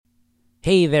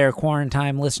Hey there,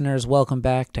 Quarantine listeners. Welcome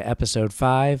back to episode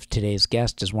 5. Today's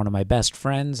guest is one of my best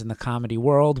friends in the comedy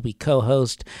world. We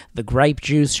co-host The Gripe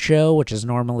Juice Show, which is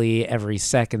normally every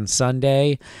second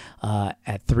Sunday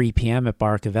at 3 p.m. at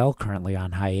Bar Cavell, currently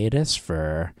on hiatus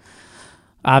for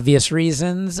obvious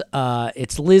reasons.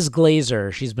 It's Liz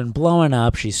Glazer. She's been blowing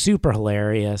up. She's super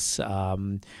hilarious.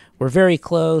 We're very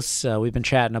close. We've been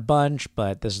chatting a bunch,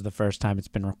 but this is the first time it's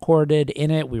been recorded. In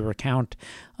it, we recount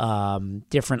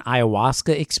different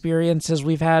ayahuasca experiences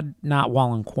we've had, not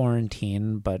while in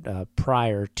quarantine, but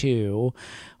prior to.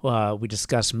 We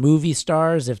discuss movie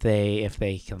stars, if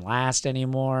they can last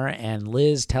anymore, and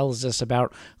Liz tells us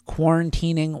about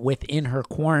quarantining within her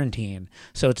quarantine.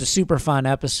 So it's a super fun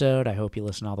episode. I hope you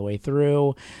listen all the way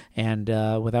through. And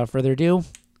without further ado,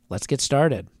 let's get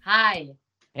started. Hi.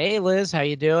 Hey Liz, how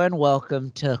you doing? Welcome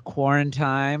to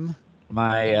Quarantine,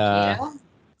 my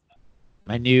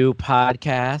new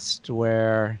podcast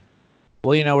where,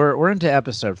 well, we're into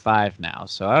episode 5 now,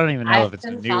 so I don't even know if it's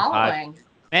a new podcast.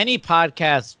 Many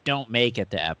podcasts don't make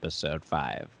it to episode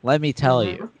 5. Let me tell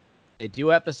you, they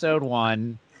do episode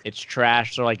 1, it's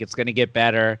trash, so like it's gonna get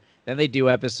better. Then they do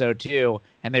episode 2,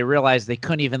 and they realize they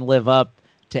couldn't even live up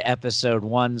to episode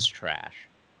 1's trash.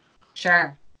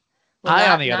 Sure. Well, I,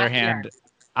 on the other hand,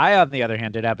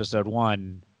 did episode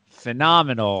 1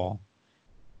 phenomenal.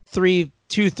 2,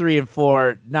 3, and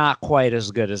 4 not quite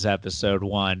as good as episode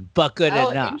 1, but good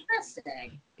enough.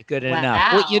 Interesting. Good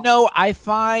enough. Well, I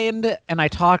find, and I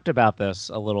talked about this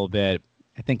a little bit,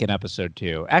 I think in episode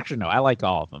 2. Actually, no, I like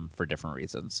all of them for different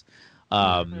reasons.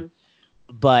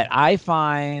 But I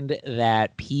find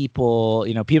that people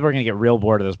are going to get real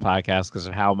bored of this podcast because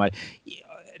of how much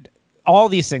all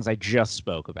these things I just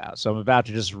spoke about. So I'm about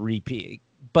to just repeat.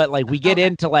 But like we get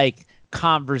into like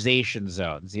conversation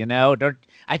zones,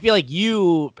 I feel like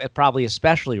you probably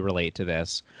especially relate to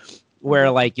this, where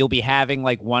like you'll be having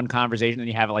like one conversation and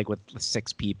you have it like with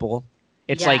 6 people.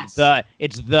 It's like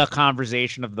it's the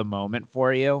conversation of the moment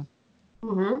for you.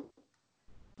 Well,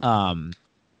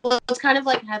 it's kind of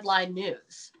like headline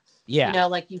news. Yeah.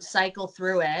 Like you cycle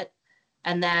through it,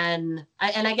 and then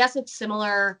I guess it's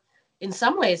similar in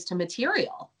some ways to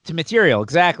material.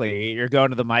 Exactly. You're going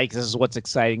to the mic. This is what's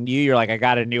exciting to you. You're like, I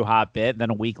got a new hot bit. And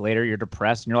then a week later, you're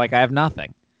depressed, and you're like, I have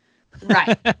nothing.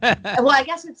 Right. Well, I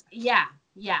guess it's yeah.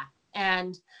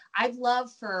 And I'd love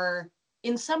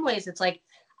in some ways, it's like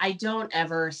I don't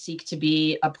ever seek to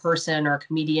be a person or a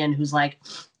comedian who's like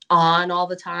on all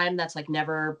the time. That's like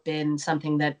never been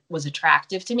something that was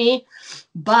attractive to me.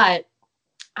 But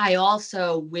I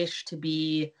also wish to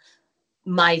be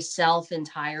myself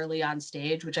entirely on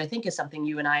stage, which I think is something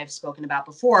you and I have spoken about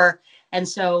before. And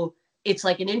so it's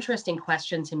like an interesting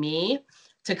question to me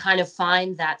to kind of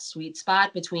find that sweet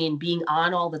spot between being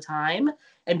on all the time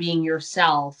and being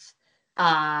yourself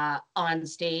on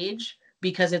stage,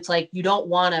 because it's like you don't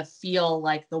want to feel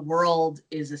like the world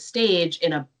is a stage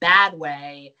in a bad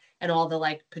way and all the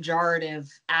like pejorative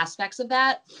aspects of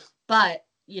that. But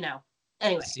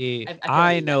anyway. See,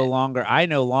 I no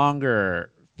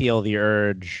longer feel the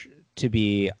urge to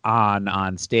be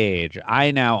on stage. I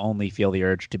now only feel the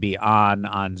urge to be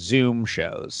on Zoom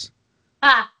shows.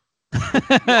 I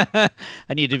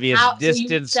need to be as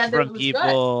distanced from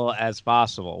people as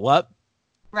possible. What?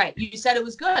 Right. You said it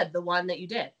was good, the one that you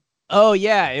did. Oh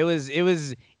yeah, it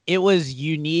was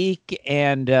unique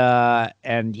and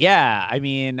yeah, I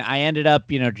mean, I ended up,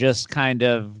 just kind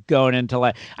of going into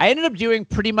I ended up doing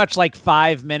pretty much like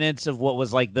 5 minutes of what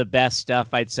was like the best stuff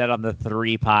I'd said on the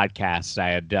 3 podcasts I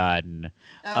had done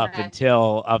up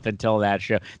until that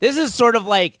show. This has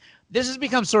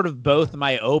become sort of both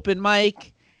my open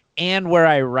mic and where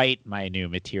I write my new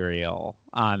material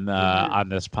on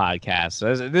this podcast.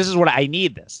 So this is what I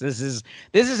need. This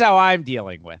is how I'm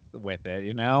dealing with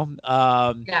it,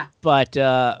 Yeah. But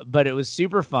it was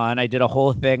super fun. I did a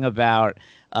whole thing about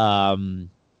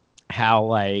how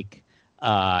like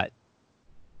I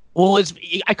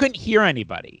couldn't hear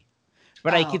anybody,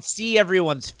 but I could see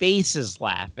everyone's faces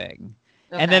laughing.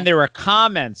 Okay. And then there were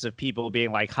comments of people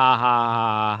being like, ha,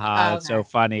 ha, ha, ha, it's so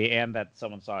funny. And that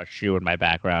someone saw a shoe in my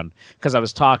background because I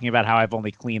was talking about how I've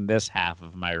only cleaned this half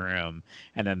of my room.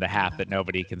 And then the half that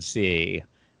nobody can see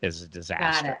is a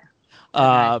disaster.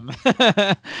 Got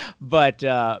it. But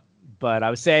I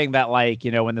was saying that, like,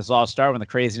 when this all started, when the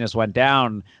craziness went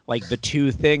down, like the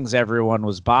 2 things everyone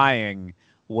was buying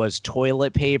was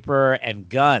toilet paper and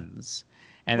guns.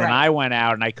 And then I went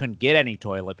out and I couldn't get any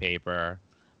toilet paper.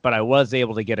 But I was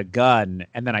able to get a gun,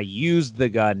 and then I used the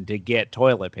gun to get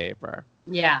toilet paper.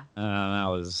 Yeah. That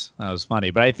was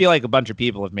funny. But I feel like a bunch of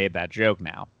people have made that joke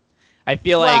now. I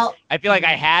feel Well, like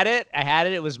I had it.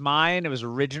 It was mine. It was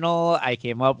original. I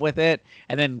came up with it,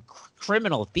 and then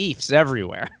criminal thieves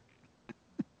everywhere.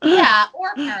 yeah,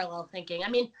 or parallel thinking. I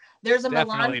mean, there's a Milan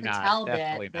Definitely not. Patel bit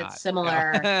Definitely that's not.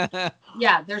 similar. No.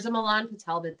 Yeah, there's a Milan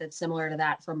Patel bit that's similar to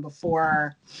that from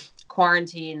before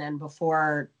quarantine and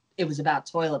before it was about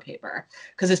toilet paper.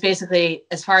 Because it's basically,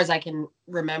 as far as I can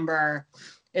remember,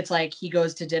 it's like he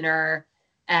goes to dinner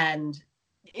and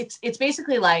it's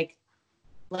basically like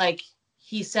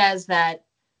he says that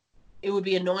it would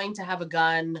be annoying to have a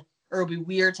gun or it would be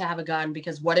weird to have a gun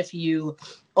because what if you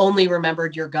only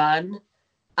remembered your gun,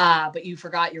 but you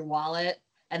forgot your wallet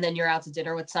and then you're out to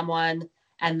dinner with someone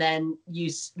and then you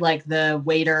like the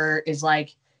waiter is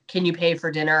like, can you pay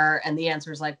for dinner? And the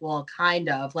answer is like, well, kind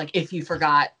of like if you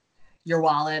forgot your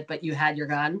wallet, but you had your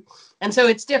gun. And so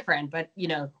it's different, but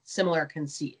similar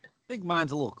conceit. I think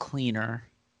mine's a little cleaner.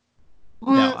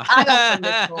 No, I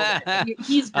also mistold it.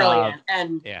 He's brilliant,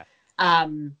 and yeah.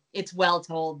 It's well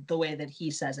told the way that he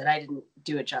says it. I didn't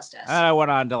do it justice. I went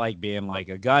on to like being like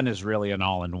a gun is really an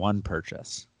all-in-one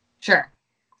purchase. Sure.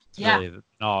 It's really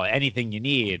anything you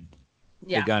need,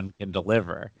 the gun can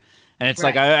deliver. And it's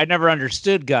like I never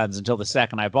understood guns until the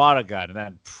second I bought a gun, and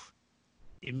then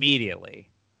immediately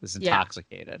was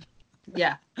intoxicated.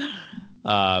 Yeah.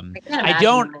 I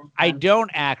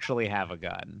don't actually have a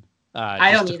gun.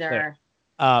 I don't either.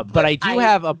 But I do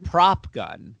have a prop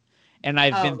gun, and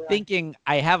I've been thinking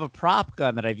I have a prop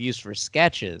gun that I've used for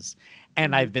sketches,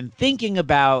 and I've been thinking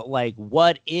about like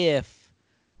what if,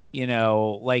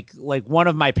 like one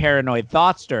of my paranoid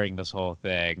thoughts during this whole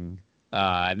thing.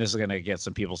 And this is going to get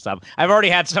some people stopped. I've already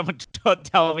had someone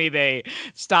tell me they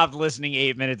stopped listening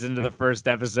 8 minutes into the first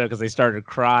episode because they started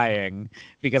crying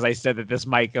because I said that this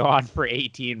might go on for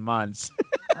 18 months.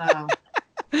 Oh.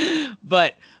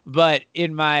 But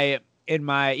in my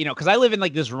because I live in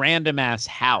like this random ass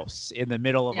house in the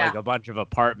middle of like a bunch of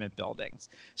apartment buildings.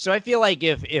 So I feel like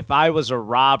if I was a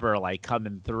robber like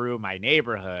coming through my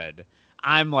neighborhood,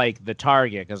 I'm like the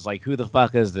target because like who the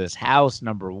fuck is this house,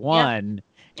 number one?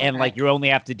 Yeah. And like you only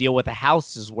have to deal with a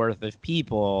house's worth of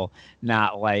people,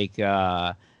 not like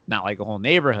a whole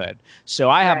neighborhood. So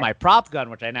I have my prop gun,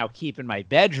 which I now keep in my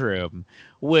bedroom,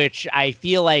 which I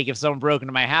feel like if someone broke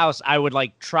into my house, I would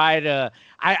like try to.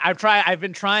 I've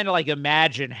been trying to like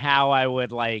imagine how I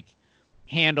would like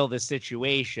handle the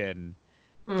situation.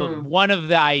 But one of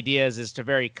the ideas is to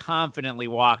very confidently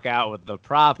walk out with the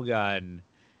prop gun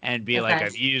and be like,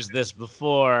 I've used this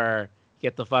before.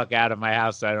 Get the fuck out of my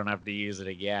house so I don't have to use it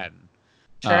again.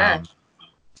 Sure.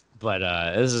 But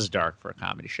this is dark for a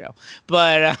comedy show.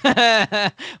 But yeah.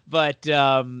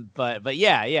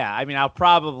 I mean, I'll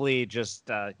probably just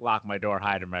lock my door,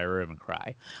 hide in my room, and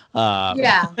cry.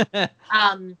 Yeah.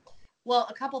 Well,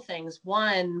 a couple things.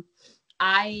 One,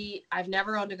 I've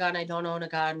never owned a gun. I don't own a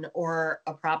gun or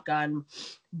a prop gun,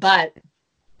 but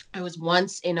I was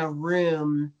once in a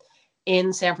room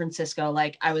in San Francisco.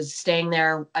 Like I was staying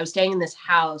there. I was staying in this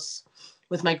house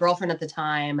with my girlfriend at the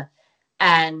time.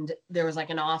 And there was like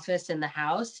an office in the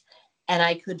house. And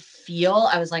I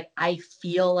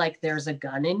feel like there's a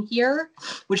gun in here,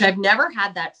 which I've never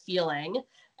had that feeling.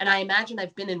 And I imagine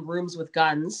I've been in rooms with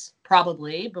guns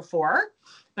probably before,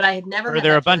 but I had never. Were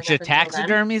there a bunch of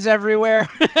taxidermies everywhere?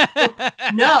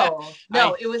 No.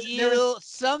 It was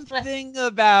something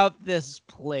about this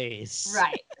place.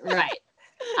 Right.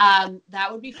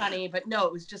 That would be funny, but no,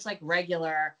 it was just like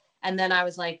regular. And then I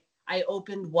was like, I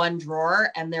opened one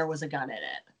drawer and there was a gun in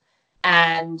it.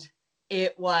 And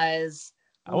it was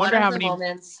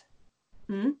moments.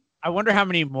 I wonder how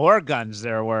many more guns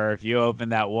there were if you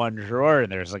opened that one drawer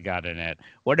and there's a gun in it.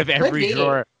 What if every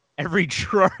drawer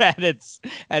had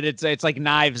it's like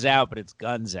Knives Out, but it's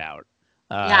Guns Out.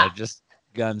 Just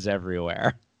guns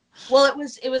everywhere. Well,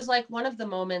 it was like one of the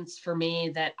moments for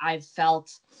me that I've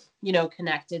felt,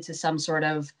 connected to some sort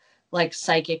of like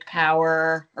psychic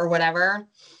power or whatever.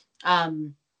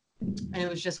 And it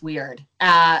was just weird.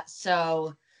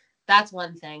 So that's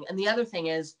one thing. And the other thing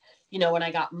is, when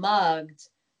I got mugged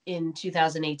in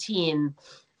 2018,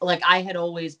 like I had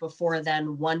always before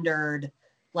then wondered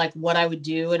like what I would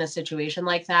do in a situation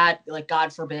like that. Like,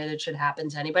 God forbid it should happen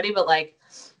to anybody, but like,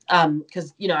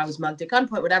 cause I was mugged at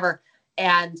gunpoint, whatever.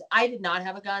 And I did not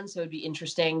have a gun. So it'd be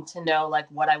interesting to know like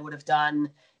what I would have done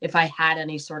if I had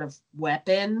any sort of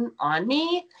weapon on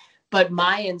me. But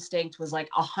my instinct was like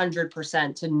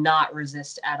 100% to not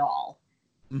resist at all.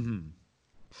 Mm-hmm.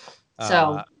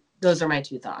 So those are my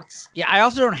two thoughts. Yeah, I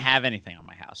also don't have anything on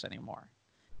my house anymore.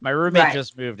 My roommate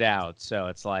just moved out, so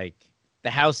it's like the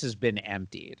house has been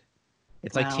emptied.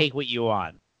 It's like take what you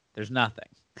want. There's nothing.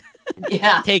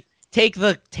 Yeah. Take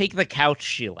the couch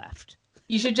she left.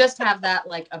 You should just have that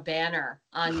like a banner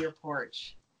on your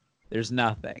porch. There's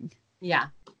nothing. Yeah.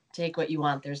 Take what you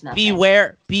want. There's nothing.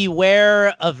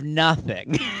 Beware of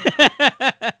nothing.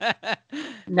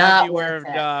 Not beware worth of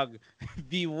it. dog.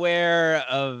 Beware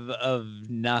of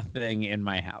nothing in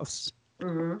my house.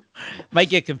 Mm-hmm. Might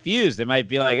get confused. It might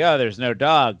be like, oh, there's no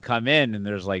dog. Come in, and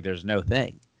there's no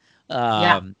thing.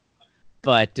 Yeah.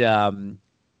 But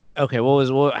okay.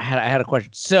 I had a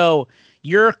question. So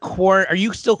are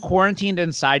you still quarantined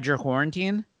inside your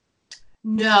quarantine?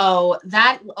 No,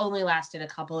 that only lasted a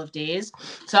couple of days.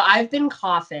 So I've been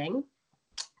coughing,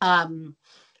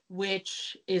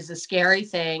 which is a scary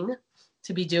thing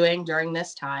to be doing during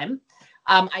this time.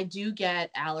 I do get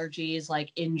allergies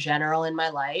like in general in my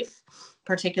life,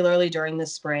 particularly during the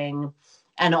spring.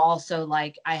 And also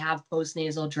like I have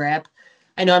postnasal drip.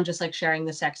 I know I'm just like sharing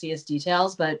the sexiest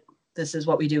details, but this is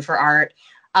what we do for art.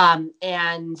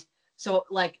 And so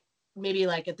like maybe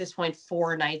like at this point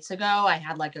 4 nights ago, I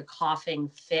had like a coughing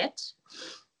fit.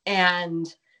 And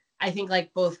I think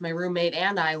like both my roommate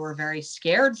and I were very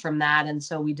scared from that. And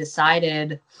so we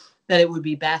decided that it would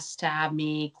be best to have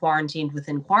me quarantined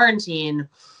within quarantine.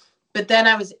 But then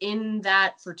I was in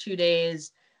that for 2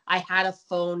 days. I had a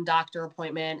phone doctor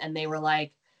appointment and they were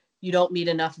like, you don't meet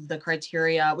enough of the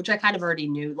criteria, which I kind of already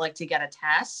knew, like to get a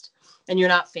test. And you're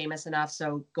not famous enough,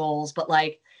 so goals. But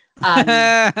like, so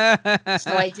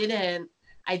I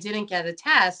didn't get a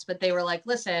test, but they were like,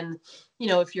 listen,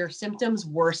 if your symptoms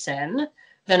worsen,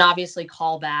 then obviously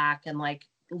call back and like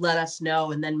let us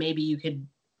know. And then maybe you could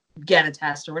get a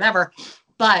test or whatever.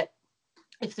 But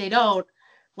if they don't,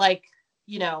 like,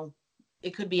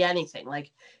 it could be anything.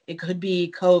 Like it could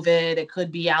be COVID, it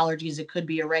could be allergies, it could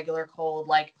be a regular cold.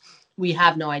 Like we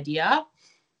have no idea.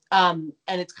 And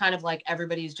it's kind of like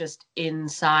everybody's just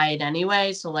inside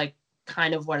anyway. So like,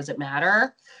 kind of what does it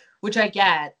matter, which I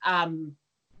get, and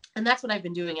that's what I've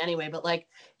been doing anyway. But like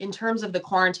in terms of the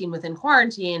quarantine within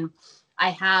quarantine,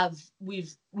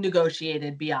 we've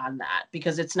negotiated beyond that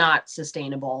because it's not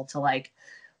sustainable to like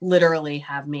literally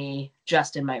have me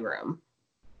just in my room.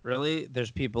 Really?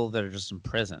 There's people that are just in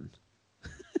prison.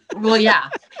 Well, yeah.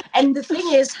 And the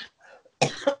thing is,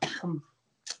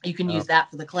 you can use that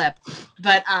for the clip,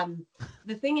 but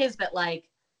the thing is that like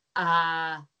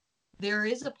there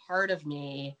is a part of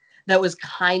me that was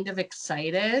kind of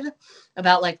excited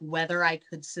about like whether I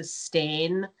could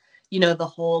sustain,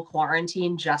 the whole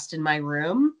quarantine just in my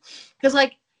room. Cause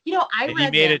like, I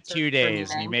read. You made it 2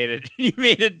 days. You made it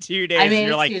 2 days. I made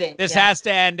you're it like, 2 days, this has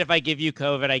to end. If I give you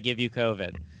COVID, I give you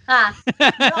COVID.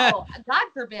 No, God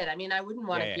forbid. I mean, I wouldn't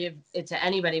want to give it to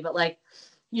anybody, but like,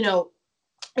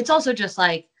 it's also just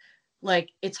like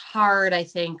it's hard. I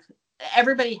think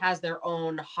everybody has their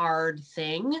own hard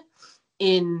thing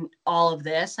in all of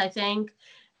this, I think.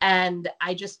 And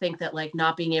I just think that like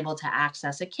not being able to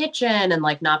access a kitchen and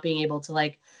like not being able to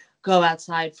like go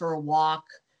outside for a walk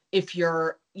if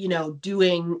you're,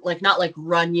 doing like not like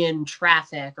Runyon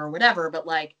traffic or whatever, but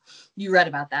like you read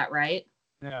about that, right?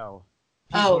 No.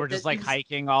 People were just like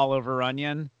hiking all over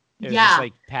Runyon. It was just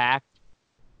like packed.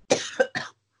 So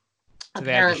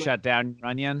they had to shut down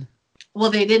Runyon.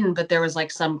 Well, they didn't, but there was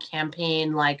like some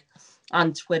campaign like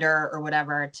on Twitter or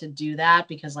whatever to do that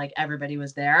because like everybody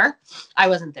was there. I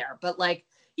wasn't there, but like,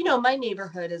 my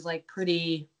neighborhood is like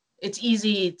it's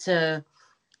easy to,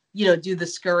 do the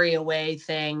scurry away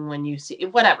thing when you see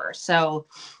whatever. So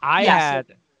so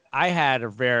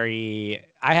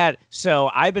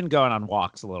I've been going on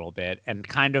walks a little bit, and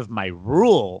kind of my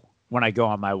rule when I go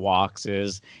on my walks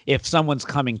is if someone's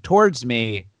coming towards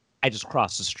me, I just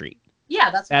cross the street.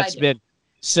 Yeah, that's been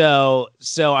so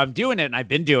I'm doing it, and I've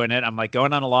been doing it. I'm like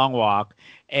going on a long walk,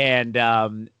 and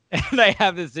and I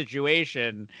have this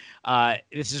situation.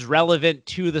 This is relevant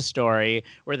to the story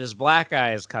where this black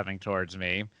guy is coming towards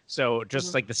me. So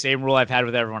just like the same rule I've had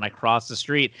with everyone, I cross the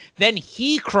street. Then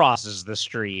he crosses the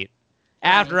street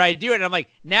after I do it. And I'm like,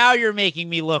 now you're making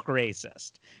me look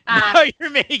racist. Now you're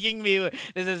making me.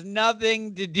 This has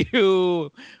nothing to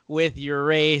do with your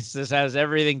race. This has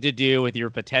everything to do with your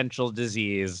potential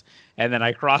disease. And then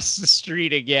I cross the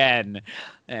street again,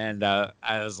 and I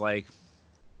was like,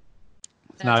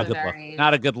 it's not a good look.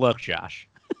 Not a good look, Josh.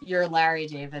 Your Larry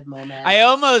David moment. I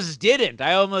almost didn't, but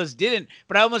I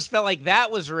almost felt like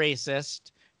that was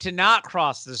racist to not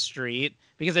cross the street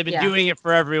because I've been doing it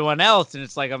for everyone else, and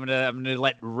it's like I'm gonna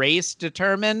let race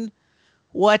determine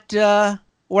what I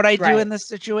do in this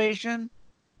situation.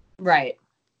 Right.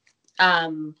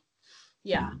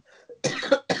 Yeah.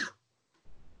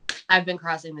 I've been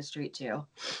crossing the street too,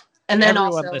 and then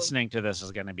everyone listening to this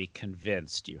is going to be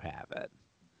convinced you have it.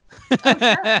 Oh,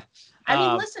 sure. I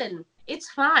mean, listen, it's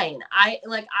fine. I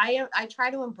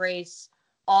try to embrace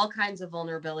all kinds of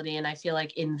vulnerability. And I feel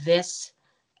like in this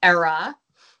era,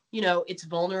 you know, it's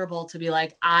vulnerable to be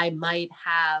like, I might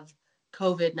have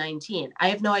COVID-19. I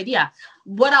have no idea.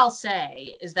 What I'll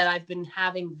say is that I've been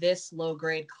having this low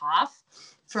grade cough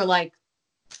for like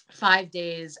 5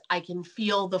 days. I can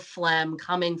feel the phlegm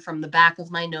coming from the back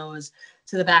of my nose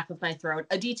to the back of my throat,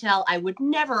 a detail I would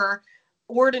never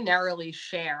ordinarily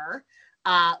share,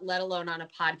 let alone on a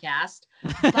podcast.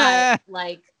 But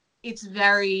like, it's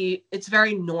very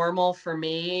normal for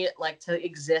me, like, to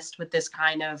exist with this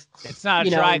kind of, it's not a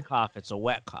dry cough, it's a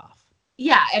wet cough.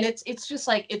 Yeah. And it's just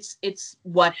like, it's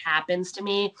what happens to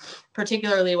me,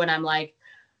 particularly when I'm like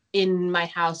in my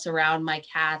house around my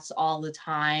cats all the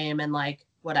time and like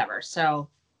whatever. So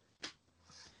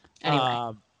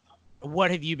anyway.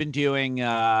 What have you been doing?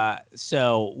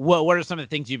 So what are some of the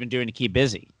things you've been doing to keep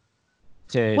busy?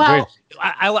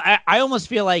 I almost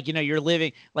feel like, you know, you're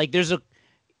living like there's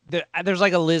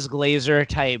like a Liz Glazer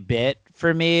type bit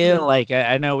for me. Mm-hmm. Like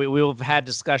I know we've had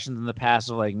discussions in the past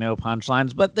of like no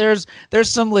punchlines, but there's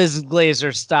some Liz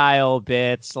Glazer style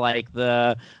bits, like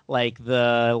the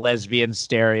lesbian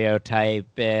stereotype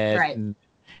bit, right,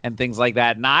 and things like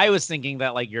that. And I was thinking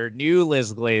that like your new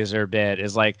Liz Glazer bit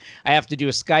is like, I have to do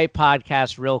a Skype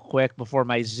podcast real quick before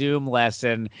my Zoom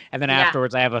lesson, and then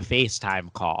afterwards I have a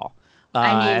FaceTime call.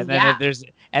 And then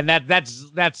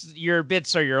that's your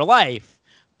bits are your life,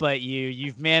 but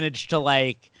you've managed to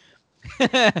like,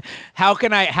 how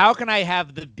can I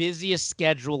have the busiest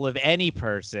schedule of any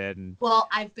person? Well,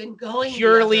 I've been going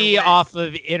purely off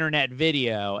of internet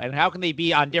video, and how can they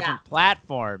be on different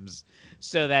platforms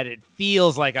so that it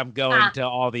feels like I'm going to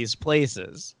all these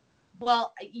places?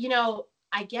 Well, you know,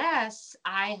 I guess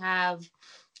I have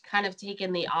kind of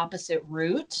taken the opposite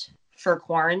route for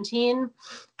quarantine,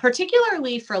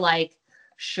 particularly for like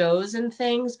shows and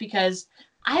things, because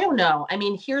I don't know. I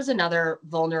mean, here's another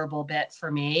vulnerable bit for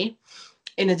me,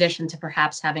 in addition to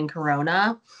perhaps having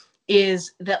corona,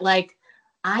 is that like,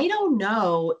 I don't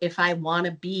know if I want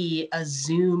to be a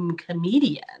Zoom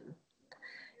comedian.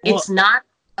 Well, it's not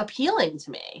appealing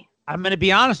to me. I'm going to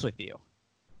be honest with you.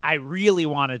 I really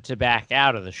wanted to back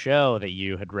out of the show that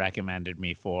you had recommended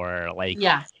me for, like,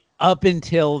 up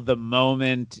until the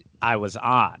moment I was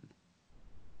on.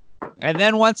 And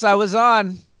then once I was on,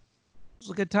 it was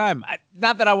a good time.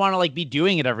 Not that I want to like be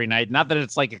doing it every night. Not that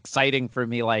it's like exciting for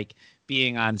me, like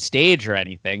being on stage or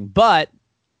anything, but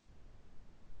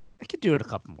I could do it a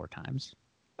couple more times.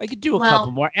 I could do a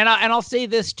couple more. And I'll say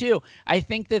this too. I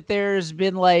think that there's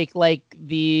been like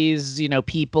these, you know,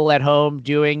 people at home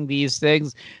doing these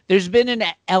things. There's been an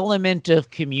element of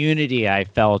community I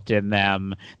felt in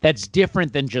them that's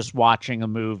different than just watching a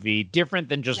movie, different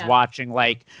than just watching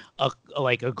like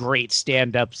a great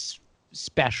stand-up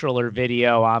special or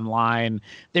video online.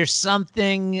 There's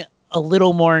something a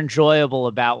little more enjoyable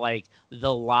about like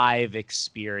the live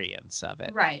experience of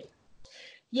it. Right.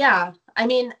 Yeah. I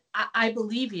mean, I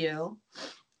believe you,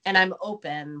 and I'm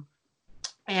open.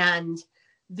 And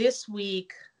this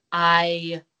week,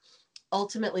 I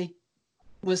ultimately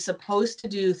was supposed to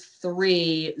do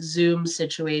 3 Zoom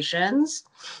situations,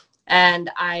 and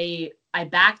I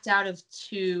backed out of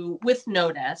 2 with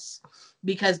notice,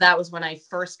 because that was when I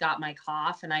first got my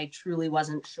cough, and I truly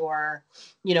wasn't sure,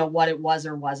 you know, what it was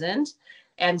or wasn't.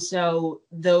 And so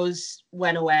those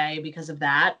went away because of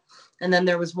that. And then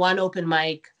there was one open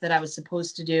mic that I was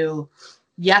supposed to do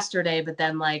yesterday, but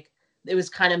then like it was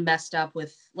kind of messed up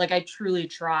with, like, I truly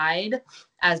tried,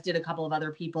 as did a couple of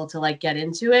other people, to like get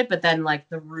into it, but then like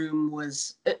the room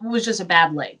was just a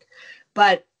bad link.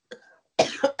 But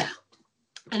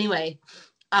anyway,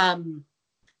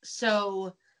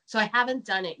 so I haven't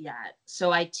done it yet.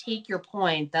 So I take your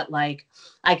point that like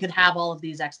I could have all of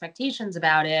these expectations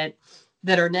about it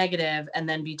that are negative and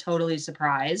then be totally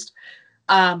surprised.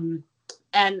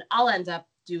 And I'll end up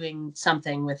doing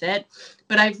something with it.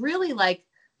 But I've really, like,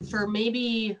 for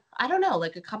maybe, I don't know,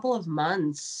 like a couple of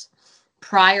months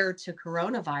prior to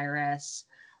coronavirus,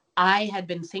 I had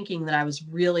been thinking that I was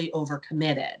really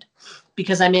overcommitted,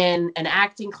 because I'm in an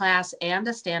acting class and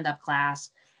a stand-up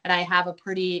class, and I have a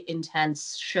pretty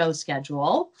intense show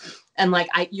schedule. And like,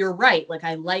 you're right. Like,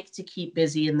 I like to keep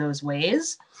busy in those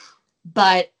ways,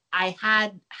 but I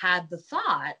had the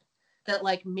thought that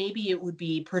like maybe it would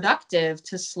be productive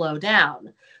to slow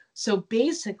down. So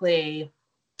basically,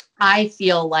 I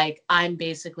feel like I'm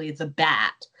basically the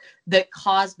bat that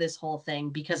caused this whole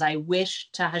thing, because I wish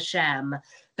to Hashem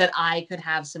that I could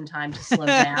have some time to slow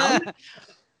down.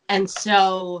 And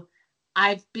so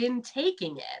I've been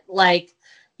taking it, like,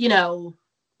 you know,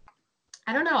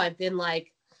 I don't know. I've been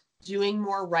like doing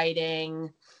more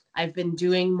writing. I've been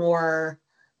doing more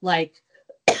like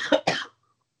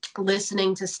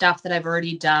listening to stuff that I've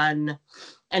already done,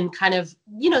 and kind of,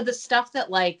 you know, the stuff that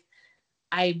like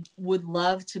I would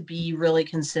love to be really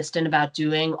consistent about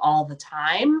doing all the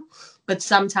time. But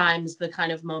sometimes the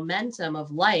kind of momentum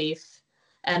of life,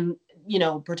 and, you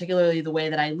know, particularly the way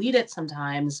that I lead it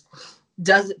sometimes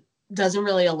does, doesn't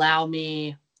really allow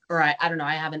me, or I don't know,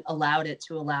 I haven't allowed it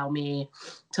to allow me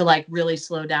to like really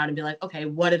slow down and be like, okay,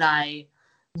 what did I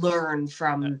learn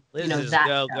from, Liz you know, is that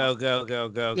go, show? go, go, go,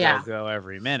 go, go, Yeah. go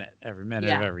every minute of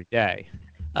Yeah. every day.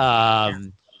 Yeah.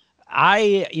 Um,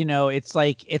 you know, it's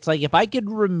like if I could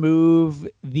remove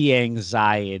the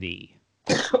anxiety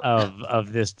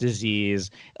of this disease,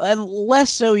 and less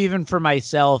so even for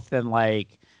myself than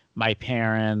like my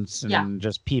parents Yeah. and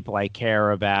just people I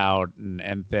care about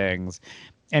and things.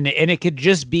 And it could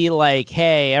just be like,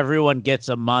 hey, everyone gets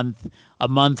a month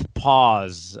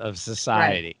pause of Right.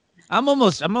 society. I'm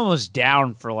almost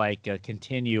down for like a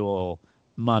continual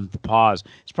month pause.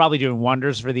 It's probably doing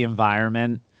wonders for the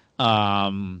environment.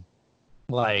 Um,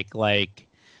 like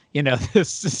you know the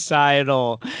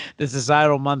societal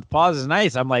month pause is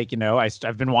nice. I'm like, you know,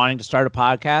 I've been wanting to start a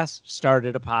podcast,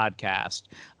 started a podcast.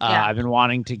 Yeah. I've been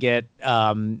wanting to get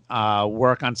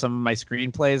work on some of my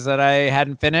screenplays that I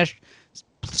hadn't finished,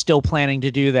 still planning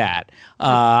to do that.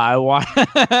 I want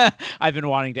I've been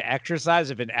wanting to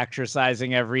exercise. I've been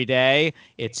exercising every day.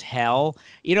 It's hell,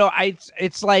 you know.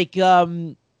 It's like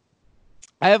I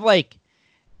have like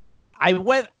I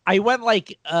went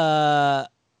like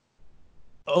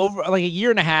over like a year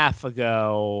and a half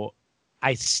ago,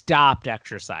 I stopped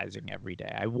exercising every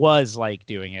day. I was like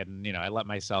doing it, and you know, I let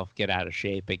myself get out of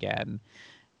shape again.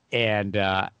 And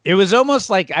it was almost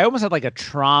like I almost had like a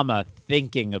trauma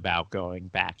thinking about going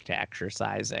back to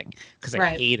exercising because I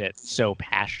Right. hate it so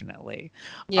passionately.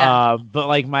 Yeah. But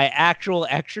like my actual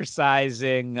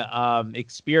exercising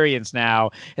experience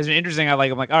now has been interesting. I'm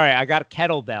like, all right, I got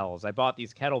kettlebells. I bought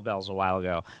these kettlebells a while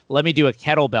ago. Let me do a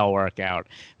kettlebell workout.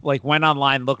 Like went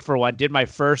online, looked for one, did my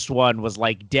first one, was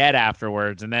like dead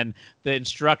afterwards, and then the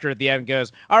instructor at the end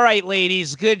goes, all right,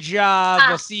 ladies, good job.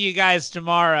 We'll Ah, see you guys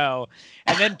tomorrow.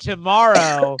 And then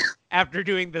tomorrow, after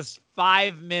doing this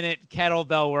 5 minute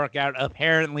kettlebell workout,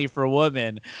 apparently for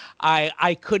women,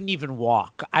 I couldn't even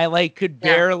walk. I like could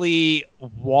yeah. barely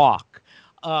walk.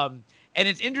 And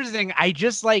it's interesting. I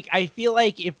feel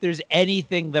like if there's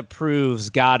anything that proves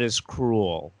God is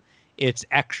cruel, it's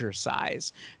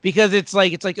exercise. Because it's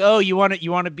like, oh, you want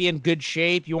to be in good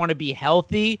shape, you want to be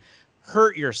healthy,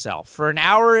 hurt yourself for an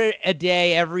hour a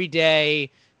day every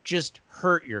day. Just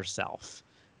hurt yourself.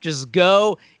 Just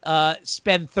go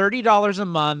spend $30 a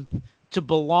month to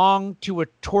belong to a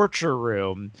torture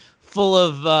room full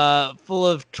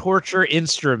of torture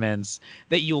instruments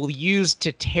that you'll use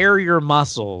to tear your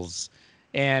muscles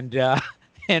and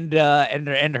and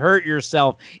hurt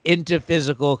yourself into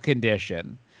physical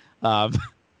condition. Um,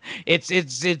 it's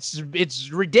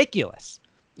ridiculous.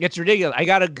 It's ridiculous. I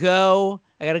gotta go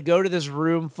to this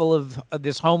room full of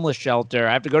this homeless shelter.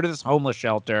 I have to go to this homeless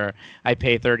shelter I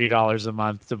pay $30 a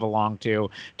month to belong to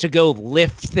go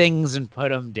lift things and put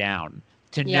them down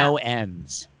to Yeah. no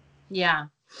ends. Yeah.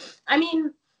 I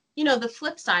mean, you know, the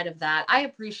flip side of that, I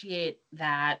appreciate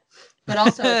that, but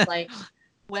also it's like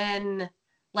when,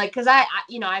 like, because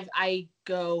you know, I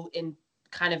go in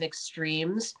kind of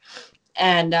extremes,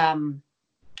 and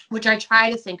which I try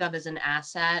to think of as an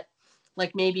asset.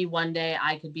 Like maybe one day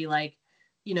I could be like,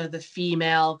 you know, the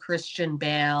female Christian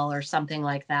Bale or something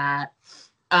like that,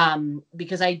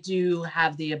 because I do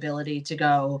have the ability to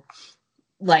go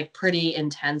like pretty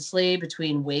intensely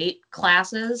between weight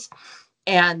classes.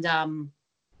 And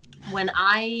when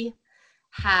I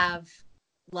have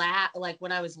like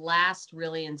when I was last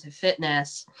really into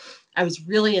fitness, I was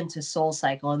really into Soul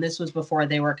Cycle, and this was before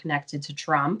they were connected to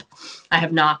Trump. I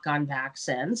have not gone back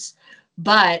since,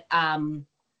 but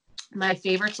my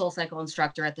favorite Soul Cycle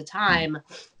instructor at the time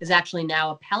is actually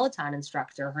now a Peloton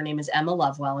instructor. Her name is Emma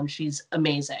Lovewell, and she's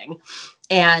amazing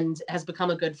and has become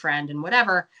a good friend and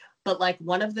whatever. But like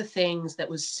one of the things that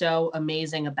was so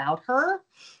amazing about her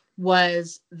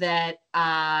was that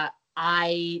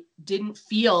I didn't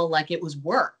feel like it was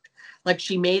work. Like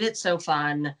she made it so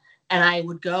fun. And I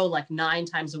would go like 9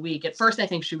 times a week. At first, I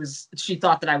think she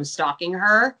thought that I was stalking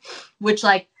her, which,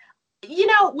 like, you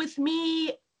know, with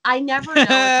me, I never know if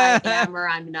I am or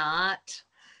I'm not.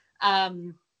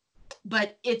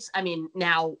 But I mean,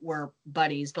 now we're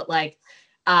buddies, but like,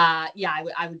 yeah,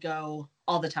 I would go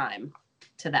all the time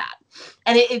to that.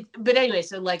 And but anyway,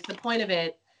 so like the point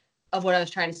of what I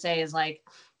was trying to say is like,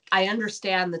 I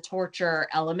understand the torture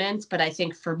elements, but I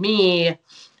think for me,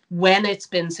 when it's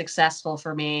been successful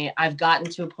for me, I've gotten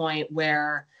to a point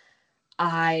where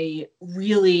I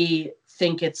really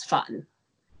think it's fun.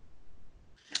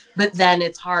 But then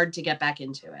it's hard to get back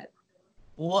into it.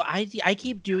 Well, I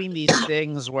keep doing these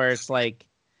things where it's like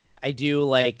I do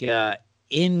like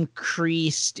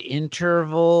increased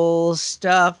interval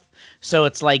stuff. So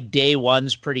it's like day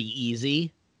one's pretty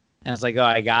easy. And it's like, oh,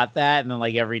 I got that. And then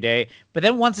like every day. But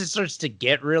then once it starts to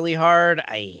get really hard,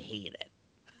 I hate it.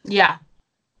 Yeah.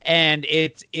 And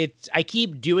it's I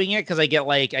keep doing it because I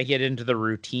get into the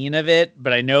routine of it.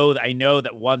 But I know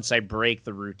that once I break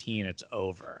the routine, it's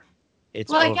over.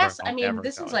 It's well, over. I guess, I mean,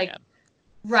 this is like, again.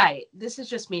 Right. This is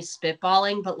just me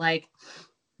spitballing, but like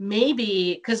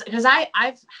maybe because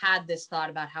I've had this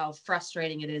thought about how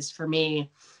frustrating it is for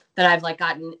me that I've like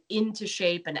gotten into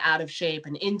shape and out of shape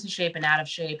and into shape and out of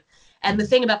shape. And the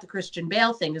thing about the Christian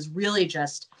Bale thing is really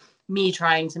just me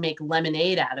trying to make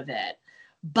lemonade out of it.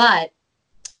 But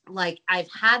like, I've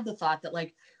had the thought that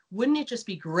like, wouldn't it just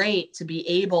be great to be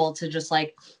able to just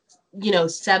like, you know,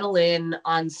 settle in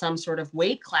on some sort of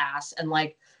weight class and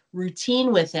like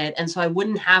routine with it. And so I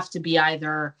wouldn't have to be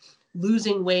either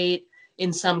losing weight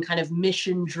in some kind of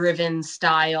mission driven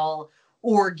style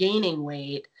or gaining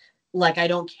weight. Like, I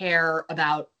don't care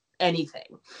about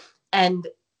anything. And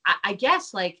I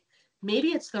guess like maybe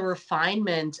it's the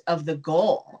refinement of the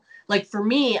goal. Like for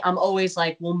me, I'm always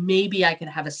like, well, maybe I could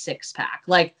have a 6-pack.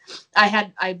 Like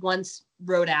I once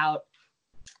wrote out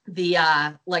the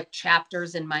like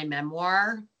chapters in my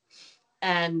memoir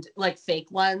and like fake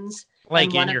ones.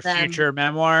 Like in your future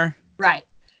memoir? Right.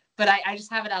 But I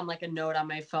just have it on like a note on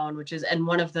my phone, which is, and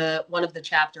one of the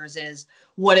chapters is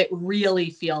what it really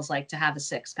feels like to have a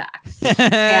 6-pack.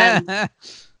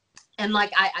 and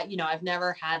like, I, you know, I've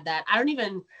never had that. I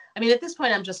mean, at this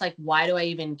point, I'm just like, why do I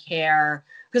even care?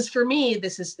 Because for me,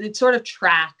 it sort of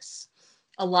tracks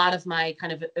a lot of my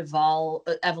kind of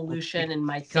evolution and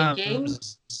my thinking.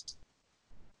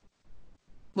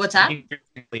 What's that?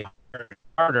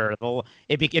 Harder.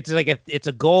 It's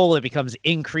a goal that becomes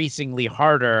increasingly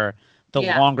harder the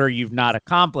longer you've not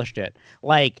accomplished it.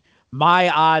 Like my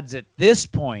odds at this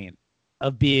point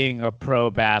of being a pro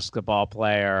basketball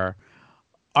player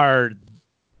are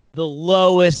the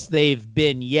lowest they've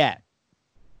been yet.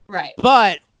 Right.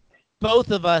 But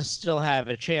both of us still have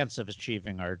a chance of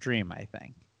achieving our dream, I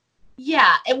think.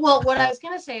 Yeah. Well, what I was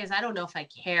going to say is I don't know if I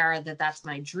care that that's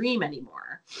my dream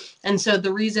anymore. And so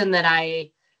the reason that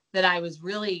I was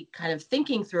really kind of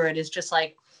thinking through it is just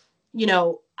like, you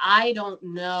know, I don't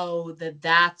know that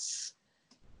that's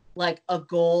like a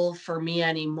goal for me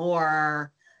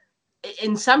anymore.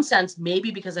 In some sense,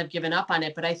 maybe because I've given up on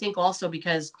it, but I think also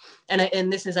because,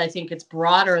 and this is, I think it's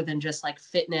broader than just like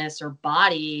fitness or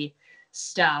body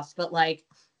stuff, but like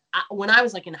when I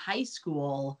was like in high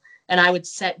school and I would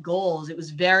set goals, it was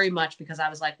very much because I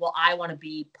was like, well, I want to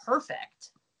be perfect,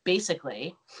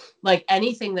 basically. Like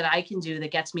anything that I can do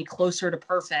that gets me closer to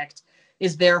perfect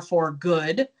is therefore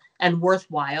good and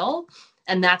worthwhile.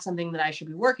 And that's something that I should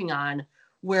be working on.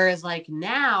 Whereas like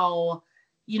now,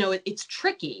 you know, it's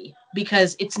tricky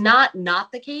because it's not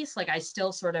the case. Like I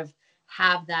still sort of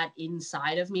have that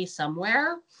inside of me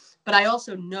somewhere, but I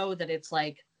also know that it's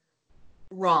like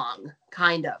wrong,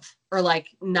 kind of, or like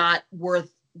not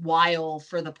worthwhile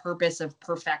for the purpose of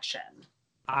perfection.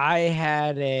 I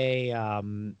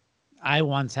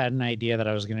once had an idea that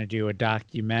I was going to do a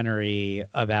documentary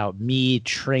about me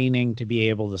training to be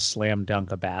able to slam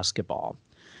dunk a basketball.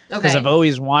 Because I've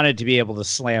always wanted to be able to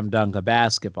slam dunk a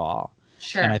basketball.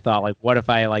 Sure. And I thought, like, what if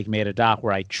I like made a doc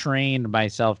where I trained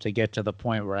myself to get to the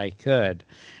point where I could?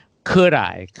 Could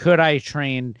I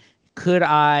train? Could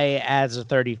I, as a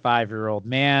 35-year-old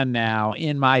man now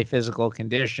in my physical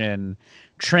condition,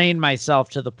 train myself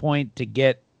to the point to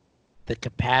get the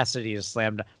capacity to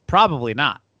slam dunk? Probably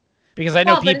not. Because I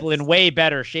know people in way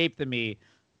better shape than me,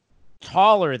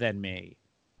 taller than me,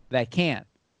 that can't.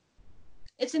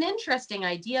 It's an interesting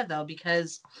idea, though,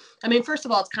 because, I mean, first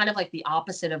of all, it's kind of like the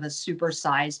opposite of a Super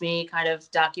Size Me kind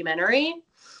of documentary.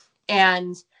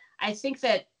 And I think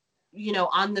that, you know,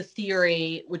 on the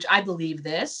theory, which I believe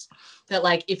this, that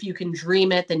like if you can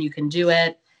dream it, then you can do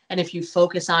it. And if you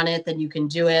focus on it, then you can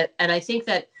do it. And I think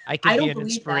that I could be an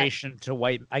inspiration to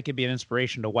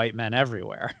white men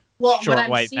everywhere. Well, short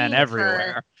white men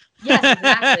everywhere. Yes,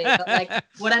 exactly. But like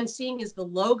what I'm seeing is the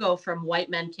logo from White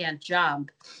Men Can't Jump,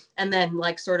 and then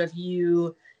like sort of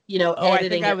you know,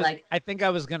 editing I think I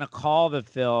was gonna call the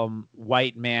film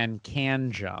White Man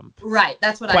Can Jump. Right.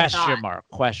 That's what I thought.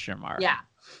 Question mark.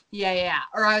 Yeah.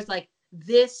 Or I was like,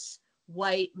 this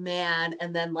white man,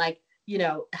 and then like, you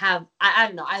know, have I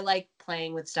don't know. I like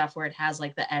playing with stuff where it has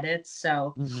like the edits.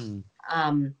 So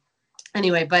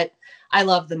Anyway, but I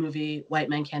love the movie White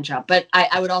Men Can't Jump, but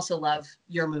I would also love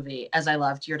your movie as I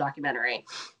loved your documentary.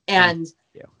 And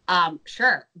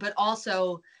sure, but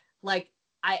also like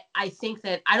I think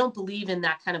that I don't believe in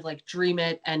that kind of like dream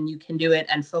it and you can do it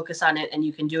and focus on it and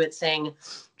you can do it thing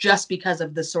just because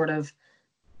of the sort of,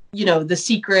 you know, the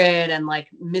secret and like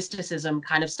mysticism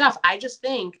kind of stuff. I just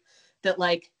think that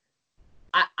like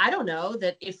I don't know,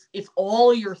 that if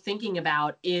all you're thinking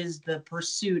about is the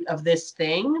pursuit of this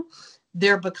thing,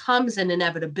 there becomes an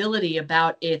inevitability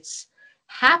about its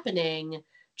happening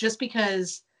just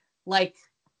because, like,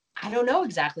 I don't know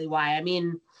exactly why. I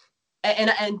mean,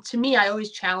 and to me, I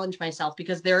always challenge myself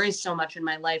because there is so much in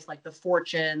my life, like the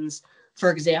fortunes,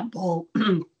 for example,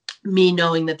 me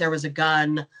knowing that there was a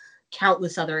gun,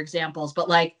 countless other examples, but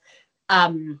like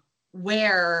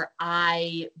where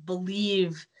I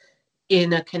believe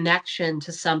in a connection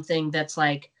to something that's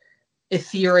like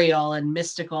ethereal and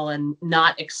mystical and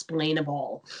not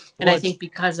explainable. And I think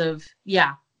because of,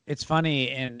 It's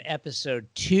funny, in episode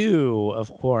 2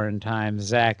 of Quarantine,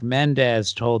 Zach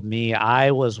Mendez told me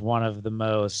I was one of the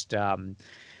most, I'm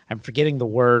forgetting the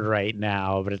word right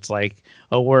now, but it's like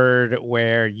a word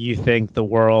where you think the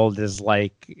world is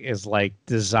like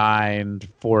designed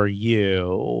for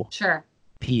you. Sure.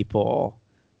 People.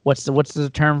 What's the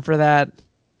term for that?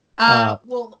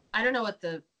 Well, I don't know what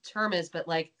the term is, but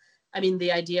like, I mean,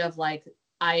 the idea of like,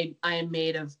 I am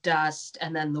made of dust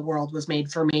and then the world was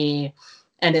made for me.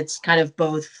 And it's kind of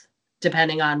both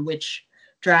depending on which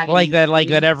dragon. Like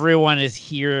that everyone is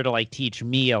here to like teach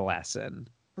me a lesson.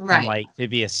 Right. And like to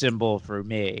be a symbol for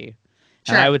me.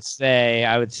 Sure. And I would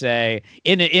say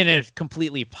in a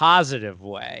completely positive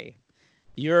way,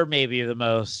 you're maybe the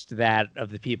most that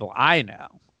of the people I know.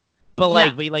 But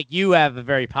like you have a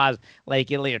very positive, like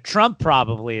Trump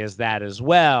probably is that as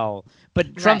well.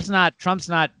 But Trump's not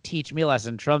teach me a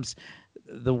lesson. Trump's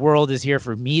the world is here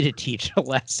for me to teach a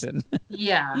lesson.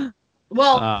 Yeah.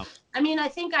 Well, I mean, I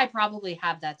think I probably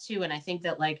have that too. And I think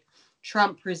that like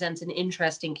Trump presents an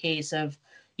interesting case of,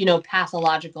 you know,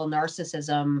 pathological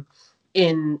narcissism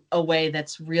in a way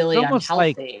that's really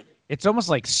unhealthy. It's almost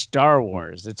like Star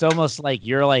Wars. It's almost like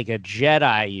you're like a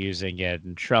Jedi using it,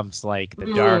 and Trump's like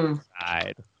the dark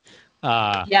side.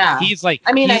 Yeah, he's like,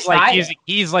 I mean,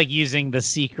 he's like using the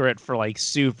secret for like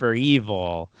super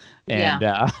evil, and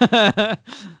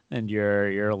and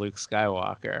you're Luke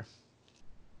Skywalker.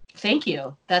 Thank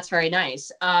you. That's very nice.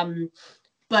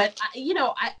 But you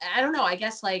know, I don't know. I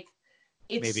guess like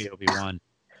it's maybe Obi-Wan.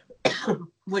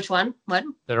 Which one? What?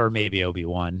 Or maybe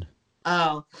Obi-Wan.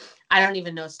 Oh, I don't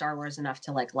even know Star Wars enough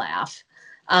to like laugh.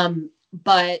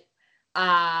 But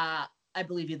I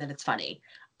believe you that it's funny.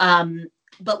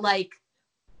 But like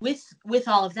with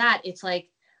all of that, it's like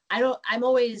I'm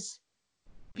always,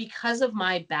 because of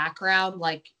my background,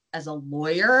 like as a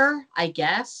lawyer, I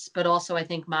guess, but also I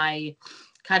think my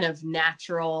kind of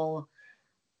natural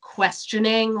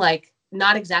questioning, like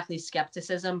not exactly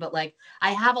skepticism, but like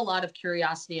I have a lot of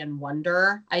curiosity and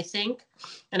wonder, I think.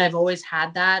 And I've always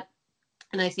had that.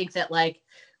 And I think that like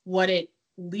what it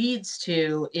leads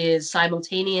to is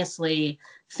simultaneously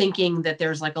thinking that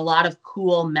there's like a lot of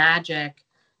cool magic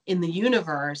in the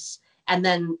universe. And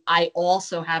then I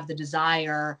also have the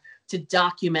desire to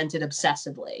document it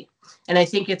obsessively. And I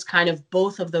think it's kind of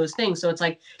both of those things. So it's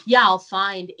like, yeah, I'll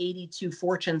find 82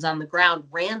 fortunes on the ground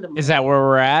randomly. Is that where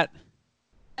we're at?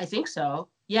 I think so.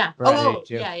 Yeah. Right,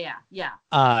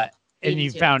 yeah. And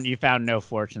you found no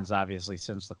fortunes, obviously,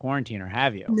 since the quarantine, or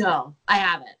have you? No, I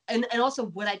haven't. And also,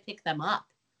 would I pick them up?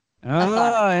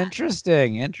 Oh,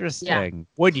 interesting. Yeah.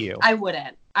 Would you? I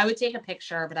wouldn't. I would take a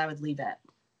picture, but I would leave it.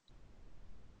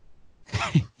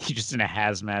 You just in a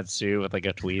hazmat suit with like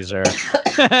a tweezer.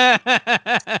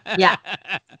 Yeah.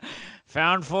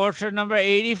 Found fortune number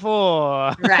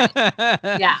 84. Right.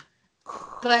 Yeah.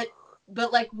 But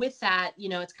like with that, you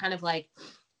know, it's kind of like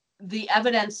the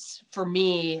evidence for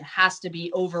me has to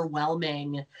be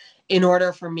overwhelming in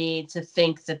order for me to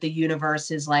think that the universe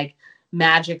is like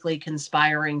magically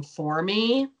conspiring for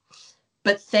me.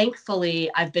 But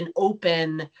thankfully, I've been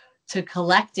open to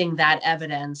collecting that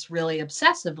evidence really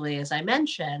obsessively, as I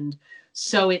mentioned.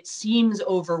 So it seems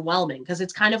overwhelming because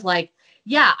it's kind of like,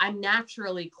 yeah, I'm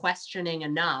naturally questioning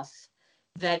enough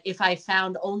that if I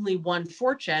found only one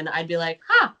fortune, I'd be like,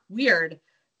 weird.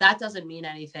 That doesn't mean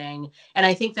anything. And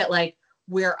I think that like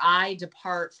where I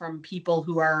depart from people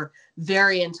who are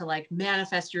very into like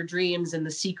manifest your dreams and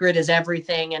the secret is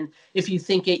everything. And if you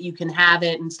think it, you can have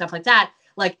it and stuff like that.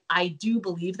 Like I do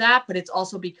believe that, but it's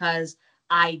also because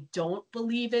I don't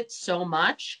believe it so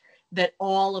much that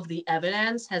all of the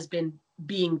evidence has been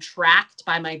being tracked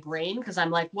by my brain. Cause I'm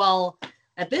like, well,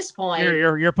 at this point,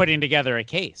 you're putting together a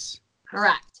case.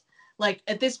 Correct. Like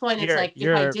at this point, it's like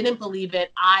if I didn't believe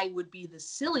it, I would be the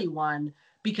silly one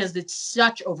because it's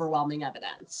such overwhelming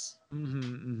evidence.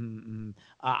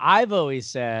 I've always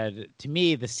said, to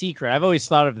me, The Secret, I've always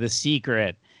thought of The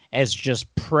Secret as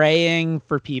just praying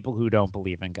for people who don't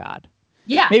believe in God.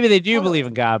 Yeah. Maybe they do believe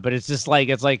in God, but it's just like,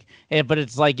 but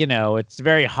it's like, you know, it's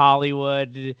very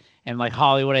Hollywood, and like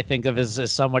Hollywood I think of as a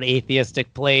somewhat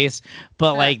atheistic place,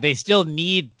 but like they still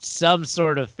need some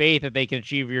sort of faith that they can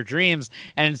achieve your dreams.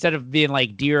 And instead of being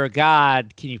like, dear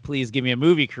God, can you please give me a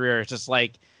movie career? It's just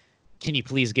like, can you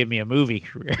please give me a movie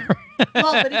career?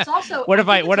 Well, but it's also what if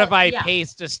I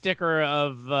paste a sticker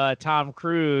of Tom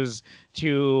Cruise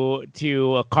to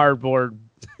a cardboard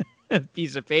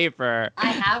piece of paper? I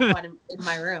have one in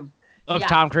my room. Of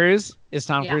Tom Cruise? Is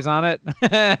Tom Cruise on it?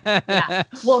 Yeah.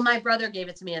 Well, my brother gave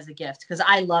it to me as a gift because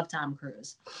I love Tom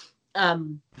Cruise.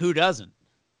 Who doesn't?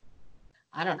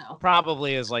 I don't know.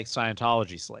 Probably as like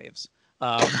Scientology slaves.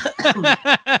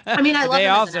 I mean, I love they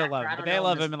him also as an love actor. him, but they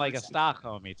love him in like a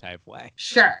Stockholm type way.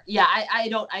 Sure. Yeah. I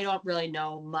don't really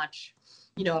know much,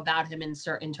 you know, about him in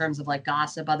terms of like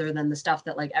gossip other than the stuff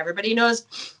that like everybody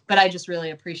knows, but I just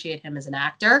really appreciate him as an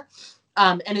actor.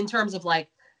 And in terms of like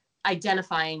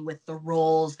identifying with the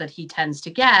roles that he tends to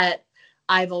get,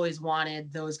 I've always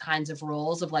wanted those kinds of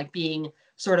roles of like being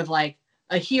sort of like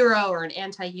a hero or an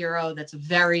anti-hero that's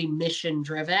very mission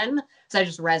driven. So I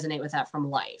just resonate with that from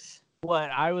life.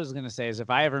 What I was going to say is if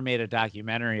I ever made a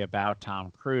documentary about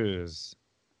Tom Cruise,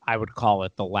 I would call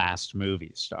it The Last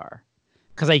Movie Star.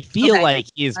 Because I feel like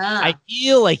he's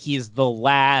the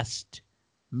last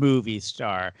movie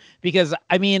star. Because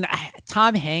I mean,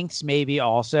 Tom Hanks maybe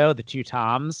also, the two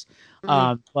Toms.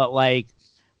 But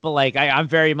I'm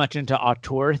very much into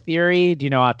auteur theory. Do you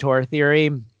know auteur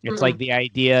theory? It's like the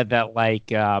idea that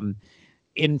like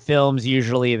in films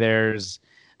usually there's,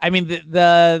 I mean,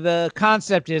 the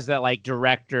concept is that like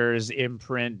directors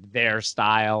imprint their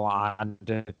style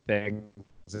onto things.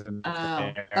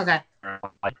 Okay.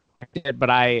 But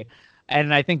I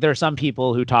think there are some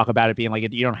people who talk about it being like,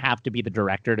 you don't have to be the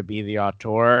director to be the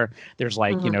auteur. There's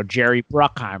like, you know, Jerry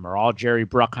Bruckheimer. All Jerry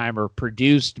Bruckheimer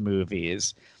produced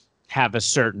movies have a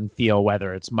certain feel,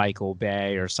 whether it's Michael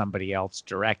Bay or somebody else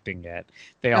directing it.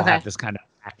 They all have this kind of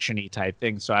action-y type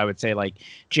thing. So I would say like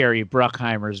Jerry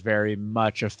Bruckheimer is very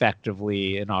much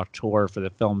effectively an auteur for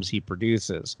the films he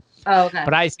produces. Oh, okay.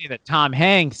 But I say that Tom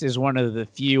Hanks is one of the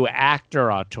few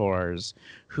actor auteurs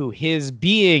who his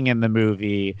being in the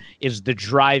movie is the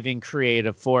driving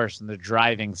creative force and the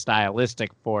driving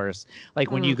stylistic force.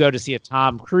 Like when you go to see a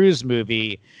Tom Cruise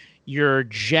movie, you're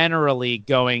generally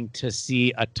going to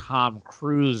see a Tom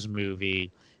Cruise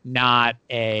movie, not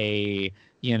a,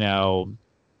 you know,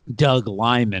 Doug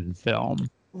Liman film.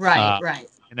 Right.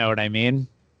 You know what I mean?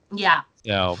 Yeah.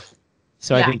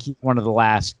 So I think he's one of the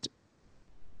last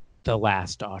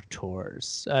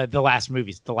auteurs, the last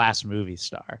movie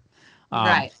star.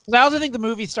 Right. I also think the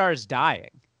movie star is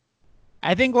dying.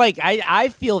 I think like I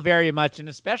feel very much, and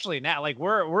especially now, like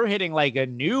we're hitting like a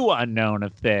new unknown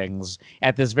of things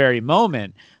at this very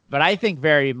moment. But I think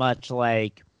very much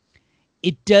like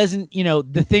it doesn't, you know,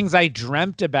 the things I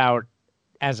dreamt about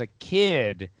as a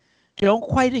kid don't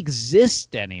quite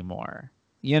exist anymore.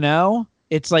 You know,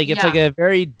 it's like like a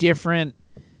very different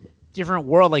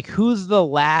world. Like who is the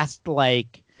last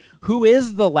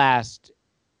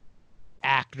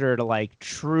actor to like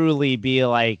truly be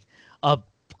like a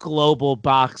global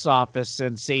box office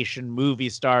sensation movie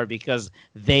star because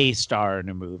they star in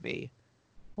a movie?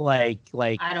 Like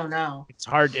I don't know. It's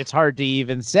hard to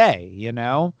even say, you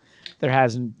know. There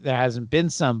hasn't been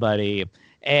somebody,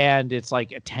 and it's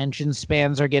like attention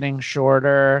spans are getting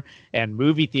shorter, and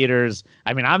movie theaters,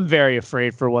 I mean, I'm very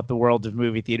afraid for what the world of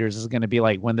movie theaters is going to be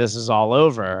like when this is all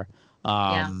over.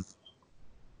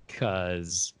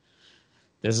 Because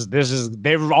this is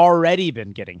they've already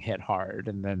been getting hit hard,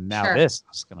 and then now this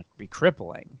is going to be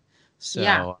crippling. So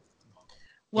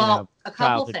well, you know, a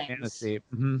couple things.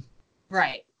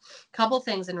 Right. Couple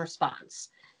things in response.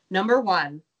 Number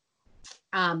one,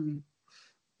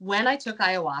 when I took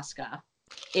ayahuasca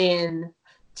in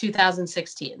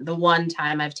 2016, the one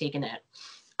time I've taken it,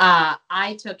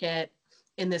 I took it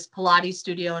in this Pilates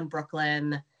studio in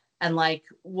Brooklyn, and like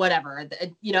whatever,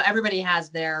 you know, everybody has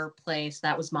their place.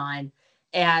 That was mine.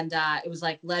 And it was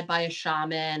like led by a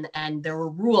shaman, and there were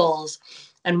rules.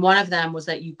 And one of them was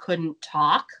that you couldn't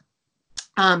talk.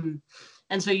 And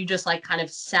so you just like kind of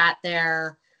sat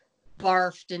there,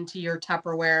 barfed into your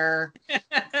Tupperware,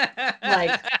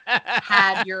 like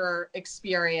had your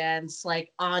experience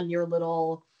like on your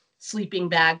little sleeping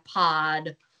bag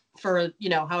pod for, you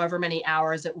know, however many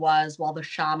hours it was while the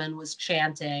shaman was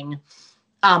chanting.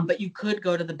 But you could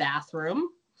go to the bathroom,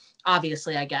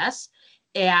 obviously, I guess.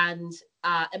 And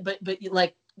but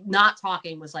like not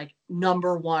talking was like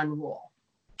number one rule.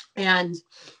 And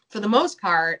for the most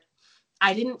part,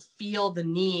 I didn't feel the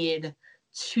need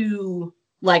to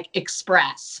like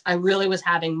express. I really was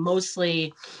having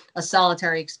mostly a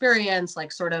solitary experience,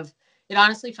 like sort of, it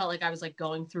honestly felt like I was like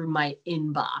going through my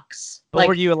inbox. But like,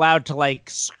 were you allowed to like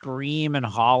scream and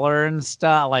holler and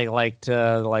stuff? Like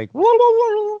to like woo, woo,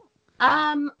 woo?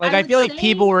 I feel like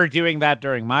people were doing that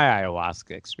during my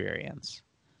ayahuasca experience.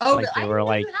 Oh, like I didn't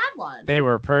know you had one. They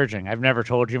were purging. I've never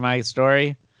told you my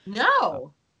story.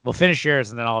 No. We'll finish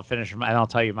yours and then I'll finish and I'll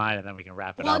tell you mine and then we can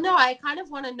wrap it up. Well, no, I kind of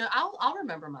want to know. I'll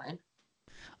remember mine.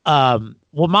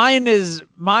 Well, mine is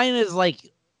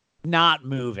like not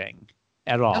moving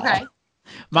at all. Okay.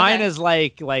 Mine is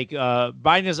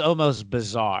mine is almost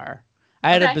bizarre.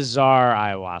 I had a bizarre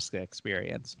ayahuasca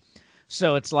experience.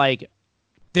 So it's like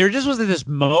there just was this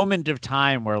moment of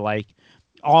time where like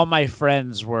all my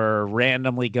friends were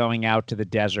randomly going out to the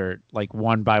desert, like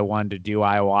one by one to do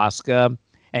ayahuasca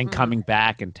and coming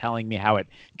back and telling me how it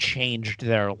changed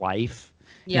their life.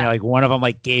 Yeah. You know, like one of them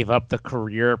like gave up the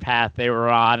career path they were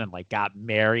on and like got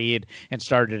married and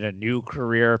started a new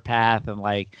career path. And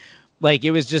like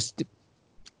it was just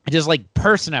like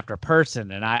person after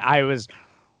person. And I was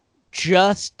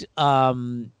just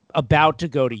about to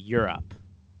go to Europe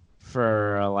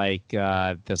for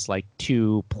this like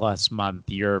 2+ month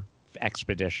Europe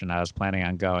expedition I was planning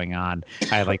on going on.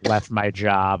 I had like left my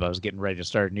job. I was getting ready to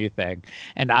start a new thing.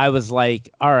 And I was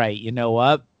like, all right, you know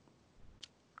what?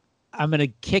 I'm going to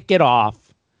kick it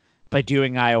off by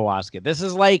doing ayahuasca. This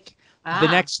is like the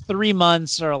next 3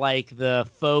 months are like the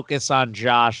focus on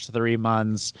Josh 3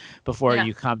 months before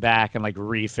you come back and like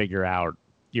refigure out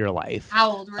your life.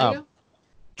 How old were you?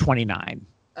 29.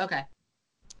 Okay.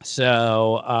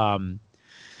 So,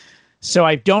 so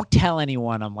I don't tell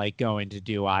anyone I'm like going to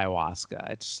do ayahuasca.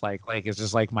 It's like it's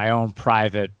just like my own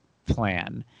private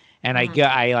plan. And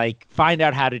I like find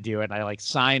out how to do it. And I like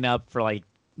sign up for like,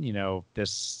 you know,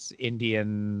 this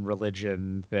Indian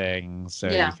religion thing. So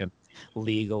you can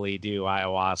legally do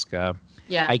ayahuasca.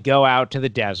 Yeah. I go out to the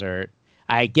desert.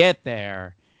 I get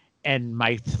there and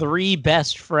my 3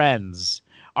 best friends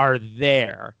are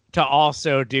there to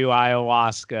also do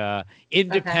ayahuasca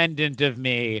independent of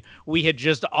me. We had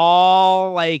just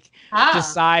all like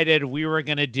decided we were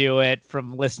going to do it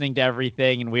from listening to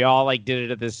everything. And we all like did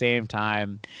it at the same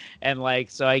time. And like,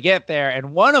 so I get there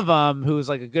and one of them who's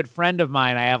like a good friend of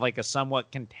mine, I have like a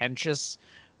somewhat contentious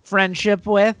friendship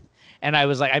with. And I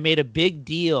was like, I made a big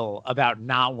deal about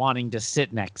not wanting to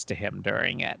sit next to him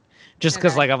during it. Just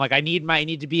because like, I'm like, I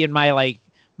need to be in my like,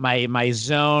 my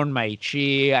zone, my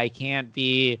chi. I can't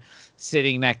be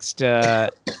sitting next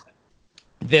to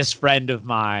this friend of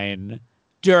mine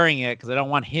during it because I don't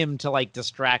want him to like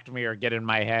distract me or get in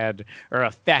my head or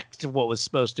affect what was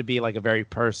supposed to be like a very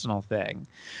personal thing.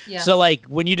 Yeah. So like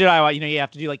when you did ayahuasca, you know, you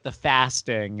have to do like the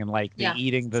fasting and like the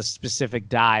eating the specific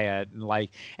diet and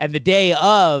like, and the day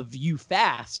of you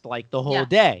fast like the whole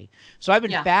day. So I've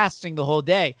been fasting the whole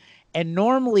day. And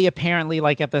normally, apparently,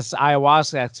 like at this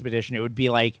ayahuasca expedition, it would be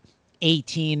like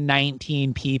 18,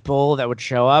 19 people that would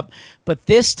show up. But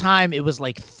this time it was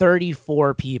like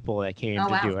 34 people that came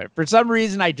to do it. For some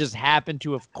reason, I just happened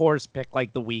to, of course, pick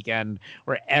like the weekend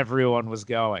where everyone was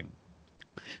going.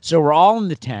 So we're all in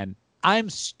the tent. I'm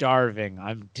starving.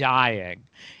 I'm dying.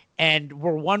 And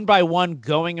we're one by one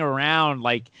going around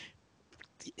like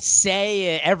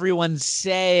everyone's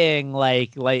saying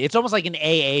like it's almost like an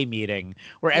AA meeting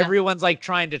where everyone's like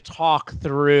trying to talk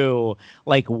through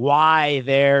like why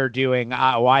they're doing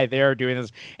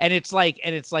this, and it's like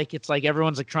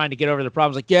everyone's like trying to get over the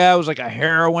problems. Like, I was like a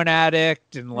heroin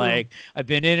addict and like I've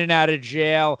been in and out of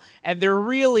jail, and they're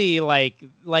really like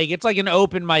it's like an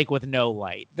open mic with no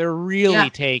light. They're really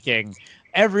taking.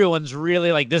 Everyone's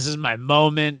really like, this is my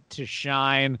moment to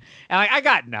shine. And like, I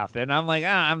got nothing. I'm like,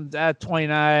 I'm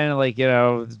 29. Like, you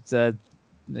know,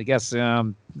 I guess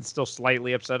I'm still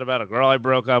slightly upset about a girl I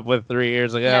broke up with 3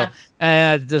 years ago.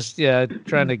 And just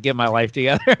trying to get my life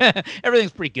together.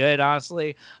 Everything's pretty good,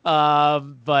 honestly.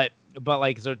 But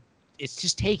like, so it's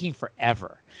just taking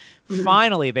forever.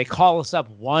 Finally, they call us up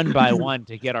one by one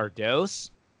to get our dose.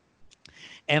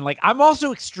 And like, I'm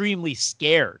also extremely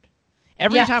scared.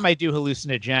 Every time I do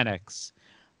hallucinogenics,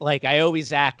 like I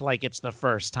always act like it's the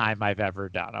first time I've ever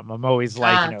done them. I'm always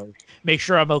like, you know, make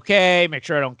sure I'm okay, make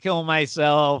sure I don't kill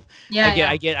myself.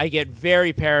 I get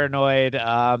very paranoid.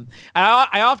 I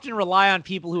often rely on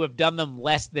people who have done them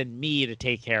less than me to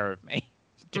take care of me.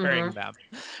 during them.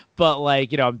 But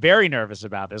like, I'm very nervous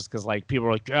about this because like people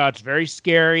are like, oh, it's very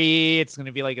scary. It's going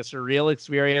to be like a surreal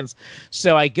experience.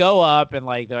 So I go up and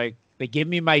like, they give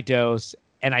me my dose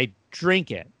and I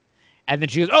drink it. And then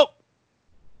she goes,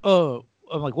 oh,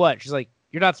 I'm like, what? She's like,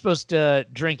 you're not supposed to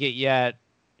drink it yet.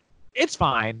 It's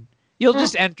fine. You'll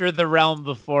just enter the realm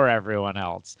before everyone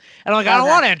else. And I'm like, I don't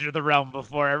want to enter the realm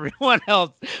before everyone else.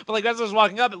 But like as I was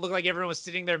walking up, it looked like everyone was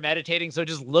sitting there meditating. So it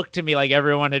just looked to me like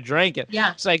everyone had drank it.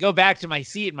 Yeah. So I go back to my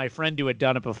seat and my friend who had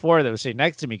done it before that was sitting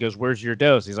next to me goes, where's your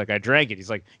dose? He's like, I drank it. He's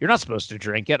like, you're not supposed to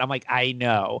drink it. I'm like, I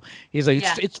know. He's like,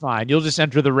 it's fine. You'll just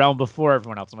enter the realm before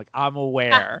everyone else. I'm like, I'm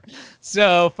aware.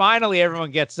 So finally everyone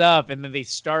gets up and then they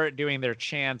start doing their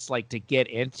chants like to get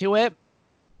into it.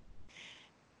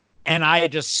 And I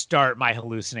just start my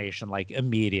hallucination like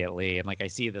immediately. And like I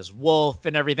see this wolf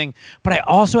and everything. But I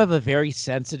also have a very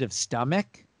sensitive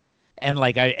stomach. And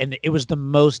like and it was the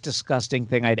most disgusting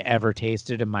thing I'd ever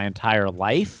tasted in my entire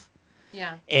life.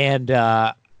 Yeah. And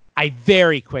I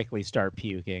very quickly start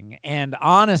puking. And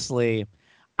honestly,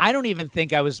 I don't even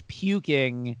think I was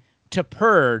puking to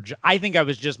purge. I think I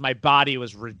was just, my body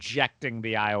was rejecting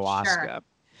the ayahuasca.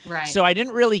 Sure. Right. So I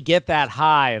didn't really get that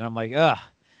high. And I'm like, ugh.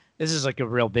 This is like a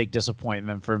real big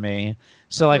disappointment for me.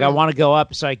 So like I want to go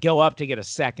up. So I go up to get a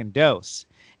second dose.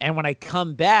 And when I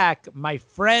come back, my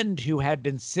friend who had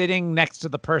been sitting next to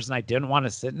the person I didn't want to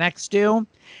sit next to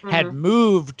had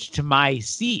moved to my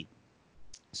seat.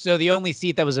 So the only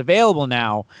seat that was available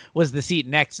now was the seat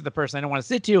next to the person I didn't want to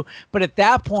sit to. But at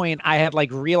that point, I had like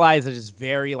realized that it's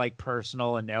very like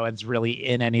personal and no one's really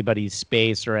in anybody's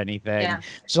space or anything. Yeah.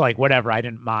 So like whatever, I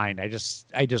didn't mind. I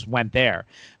just went there.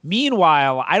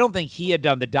 Meanwhile, I don't think he had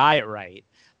done the diet right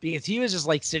because he was just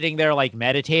like sitting there like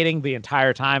meditating the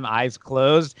entire time, eyes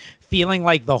closed, feeling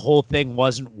like the whole thing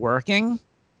wasn't working.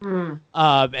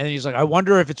 And he's like, I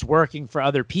wonder if it's working for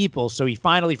other people. So he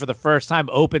finally, for the first time,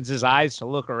 opens his eyes to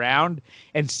look around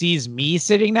and sees me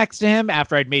sitting next to him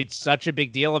after I'd made such a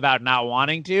big deal about not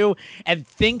wanting to, and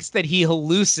thinks that he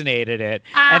hallucinated it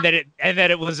and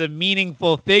that it was a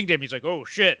meaningful thing to him. He's like, oh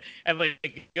shit. And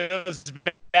like goes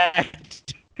back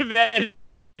to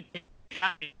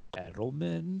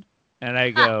Edelman. And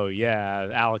I go, yeah,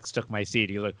 Alex took my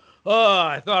seat. He's like, oh,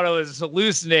 I thought I was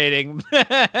hallucinating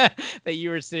that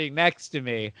you were sitting next to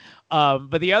me.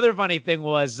 But the other funny thing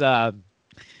was, so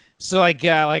like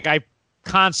I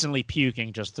constantly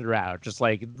puking just throughout. Just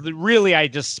like really, I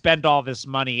just spent all this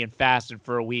money and fasted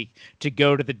for a week to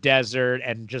go to the desert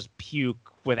and just puke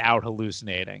without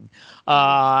hallucinating.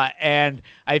 And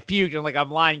I puked and like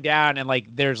I'm lying down and like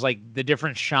there's like the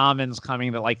different shamans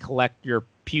coming that like collect your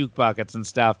puke buckets and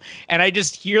stuff, and I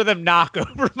just hear them knock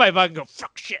over my bucket and go,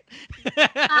 fuck shit.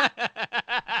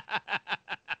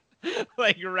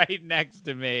 Like right next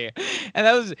to me. And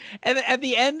that was, and at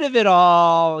the end of it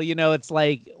all, it's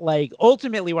like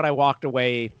ultimately what I walked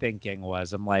away thinking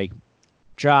was, I'm like,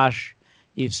 Josh,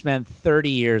 you've spent 30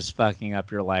 years fucking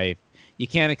up your life. You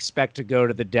can't expect to go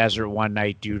to the desert one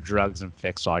night, do drugs, and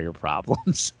fix all your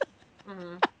problems.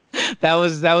 That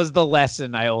was the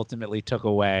lesson I ultimately took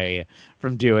away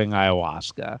from doing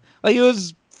ayahuasca. Like it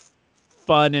was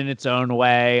fun in its own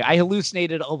way. I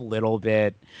hallucinated a little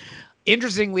bit.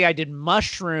 Interestingly, I did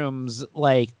mushrooms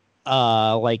like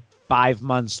 5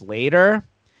 months later.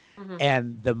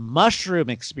 And the mushroom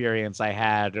experience I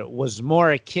had was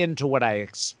more akin to what I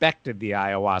expected the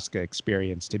ayahuasca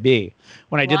experience to be.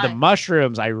 When I did the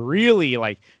mushrooms, I really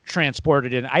like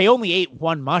transported in. I only ate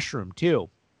one mushroom too.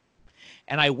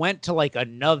 And I went to like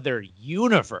another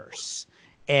universe.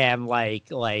 And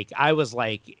like I was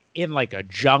like in like a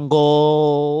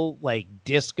jungle, like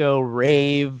disco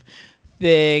rave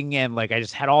thing. And like I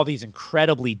just had all these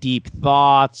incredibly deep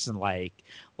thoughts and like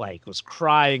was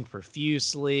crying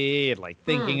profusely and like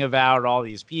thinking about all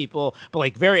these people, but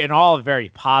like in all a very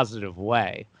positive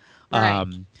way. Right.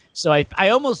 So I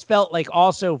almost felt like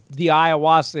also the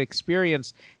ayahuasca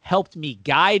experience helped me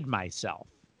guide myself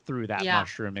through that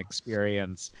mushroom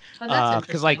experience.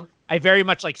 Because like I very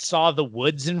much like saw the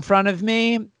woods in front of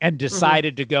me and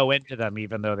decided to go into them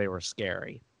even though they were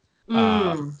scary.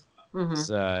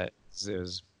 So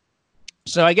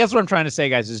I guess what I'm trying to say,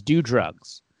 guys, is do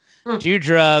drugs. Do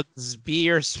drugs, be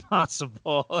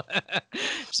irresponsible.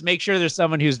 Just make sure there's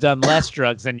someone who's done less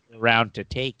drugs than you around to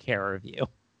take care of you.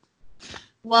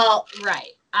 Well,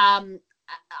 right.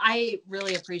 I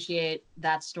really appreciate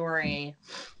that story.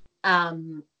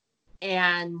 And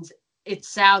it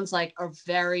sounds like a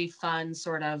very fun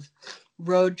sort of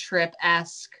road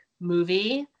trip-esque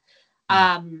movie.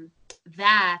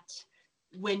 That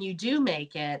when you do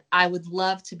make it, I would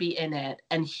love to be in it.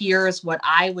 And here's what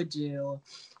I would do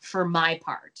for my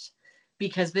part,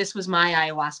 because this was my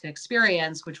ayahuasca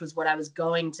experience, which was what I was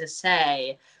going to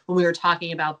say when we were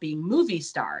talking about being movie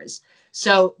stars.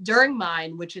 So during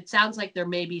mine, which it sounds like there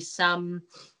may be some,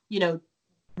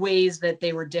 ways that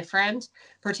they were different,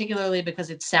 particularly because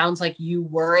it sounds like you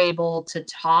were able to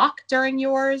talk during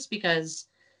yours because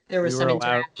there was some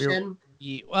interaction.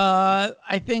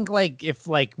 I think if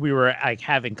we were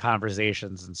having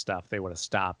conversations and stuff, they would have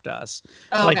stopped us.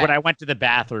 So, Okay. when I went to the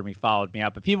bathroom, he followed me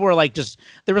up, but people were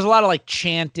there was a lot of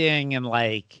chanting and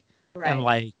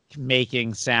and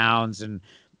making sounds and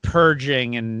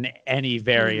purging in any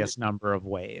various number of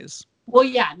ways. Well,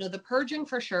 yeah, no, the purging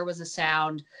for sure was a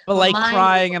sound, but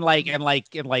crying and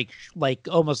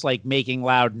almost making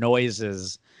loud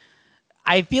noises.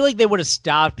 I feel like they would have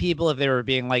stopped people if they were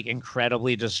being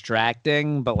incredibly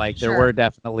distracting, but there were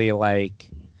definitely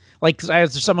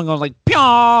there's someone going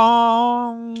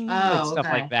pyong, stuff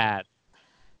like that.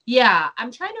 Yeah,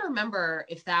 I'm trying to remember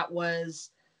if that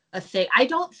was a thing. I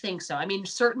don't think so. I mean,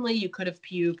 certainly you could have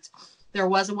puked. There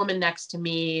was a woman next to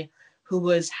me who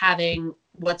was having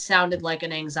what sounded like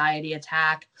an anxiety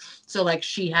attack. So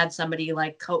she had somebody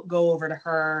go over to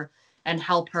her and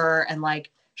help her, and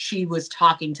she was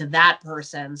talking to that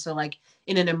person. So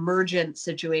in an emergent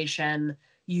situation,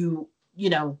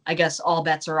 I guess all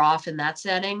bets are off in that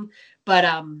setting. But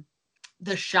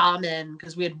the shaman,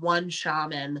 because we had one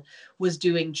shaman, was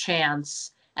doing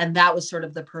chants, and that was sort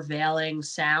of the prevailing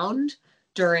sound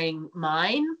during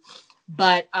mine.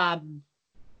 But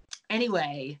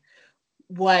anyway,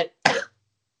 what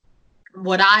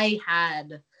I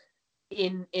had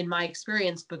in my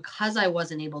experience, because I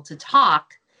wasn't able to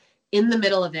talk, in the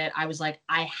middle of it, I was like,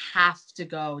 I have to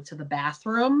go to the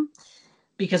bathroom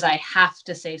because I have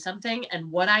to say something.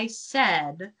 And what I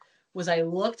said was, I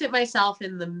looked at myself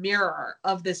in the mirror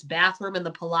of this bathroom in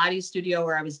the Pilates studio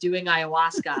where I was doing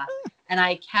ayahuasca, and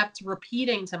I kept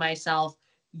repeating to myself,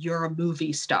 you're a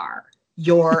movie star.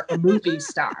 You're a movie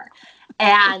star.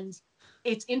 And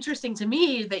it's interesting to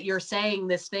me that you're saying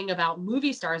this thing about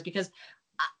movie stars, because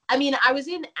I mean, I was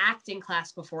in acting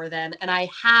class before then, and I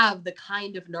have the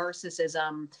kind of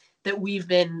narcissism that we've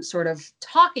been sort of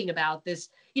talking about, this,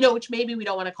 which maybe we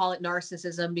don't want to call it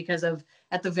narcissism because of,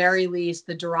 at the very least,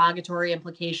 the derogatory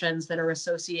implications that are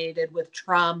associated with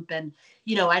Trump. And,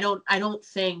 I don't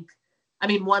think, I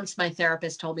mean, once my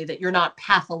therapist told me that you're not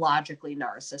pathologically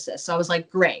narcissist. So I was like,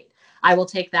 great, I will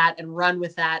take that and run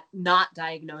with that, not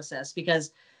diagnosis,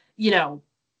 because,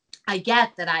 I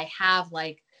get that I have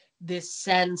this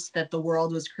sense that the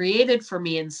world was created for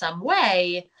me in some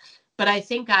way. But I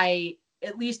think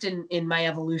at least in my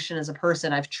evolution as a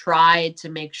person, I've tried to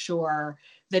make sure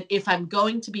that if I'm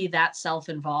going to be that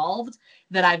self-involved,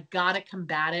 that I've got to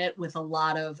combat it with a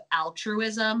lot of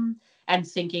altruism and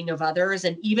thinking of others.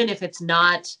 And even if it's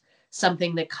not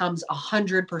something that comes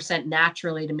 100%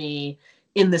 naturally to me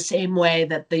in the same way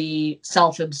that the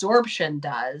self-absorption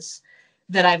does,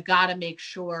 that I've got to make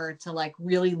sure to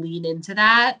really lean into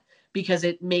that, because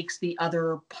it makes the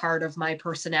other part of my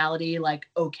personality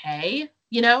okay,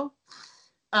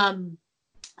 So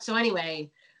anyway,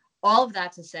 all of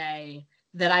that to say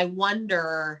that I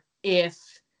wonder if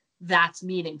that's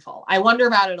meaningful. I wonder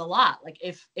about it a lot,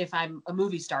 if I'm a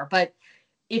movie star. But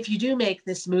if you do make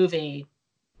this movie,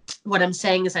 what I'm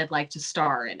saying is I'd like to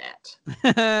star in it.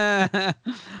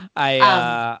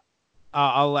 I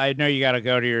know you got to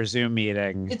go to your Zoom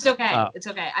meeting. It's okay. It's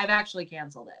okay. I've actually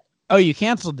canceled it. Oh, you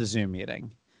canceled the Zoom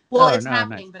meeting? Well, it's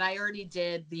happening, nice. But I already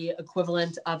did the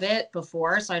equivalent of it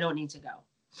before, so I don't need to go.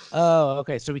 Oh,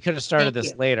 okay. So we could have started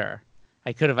this later.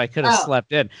 I could have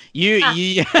slept in.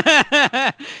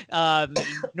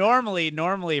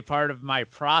 Normally part of my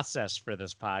process for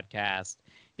this podcast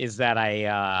is that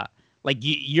I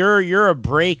you're a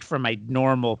break from my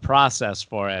normal process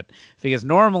for it, because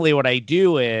normally what I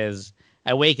do is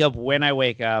I wake up when I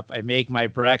wake up, I make my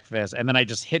breakfast, and then I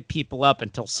just hit people up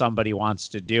until somebody wants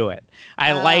to do it.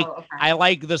 I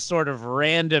like the sort of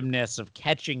randomness of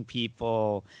catching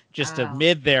people just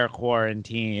amid their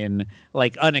quarantine,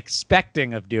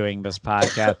 unexpecting of doing this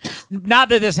podcast. Not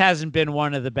that this hasn't been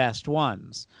one of the best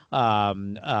ones. So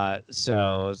I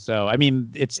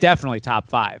mean, it's definitely top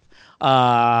 5.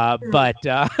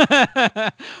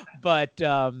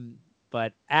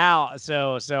 But Al,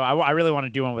 so I really want to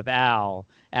do one with Al.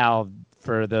 Al,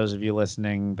 for those of you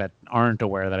listening that aren't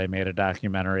aware that I made a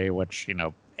documentary, which,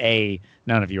 A,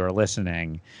 none of you are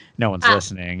listening. No one's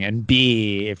listening. And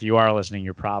B, if you are listening,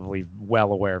 you're probably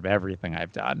well aware of everything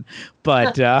I've done.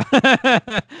 But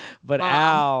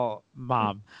Al,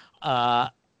 Mom,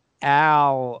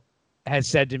 Al has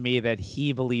said to me that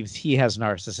he believes he has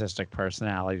narcissistic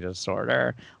personality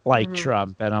disorder, like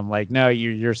Trump, and I'm like, no,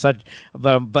 you're such.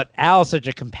 But Al's such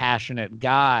a compassionate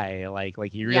guy, like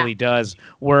he Yeah. really does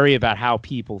worry about how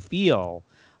people feel.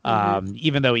 Mm-hmm.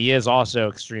 Even though he is also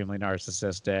extremely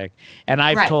narcissistic. And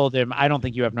I've Right. told him, I don't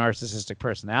think you have narcissistic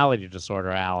personality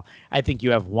disorder, Al. I think you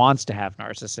have wants to have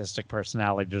narcissistic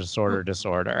personality disorder.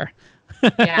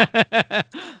 Yeah.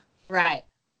 Right.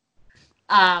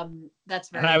 That's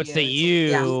And very I would say you.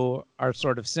 Yeah. you are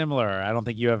sort of similar. I don't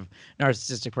think you have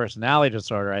narcissistic personality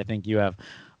disorder. I think you have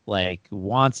like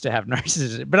wants to have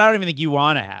narcissistic, but I don't even think you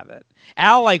want to have it.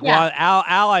 Al like Yeah.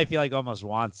 Al I feel like almost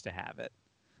wants to have it.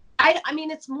 I mean,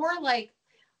 it's more like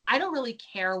I don't really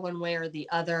care one way or the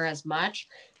other as much.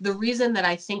 The reason that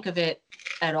I think of it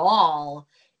at all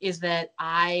is that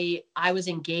I was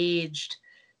engaged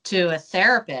to a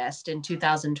therapist in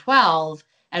 2012,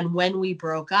 and when we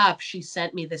broke up, she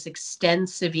sent me this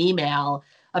extensive email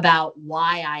about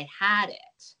why I had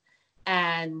it.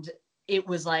 And it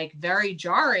was like very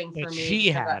jarring for But me she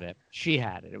because had it. She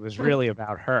had it. It was really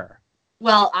about her.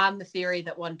 well, on the theory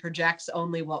that one projects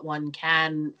only what one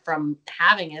can from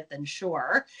having it, then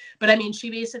sure. But I mean, she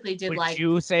basically did Would like,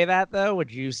 you say that though?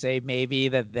 Would you say maybe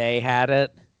that they had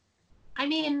it? I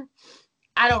mean,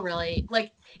 I don't really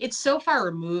like it's so far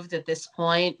removed at this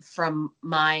point from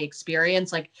my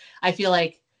experience. Like, I feel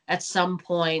like at some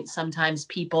point, sometimes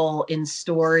people in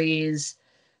stories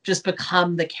just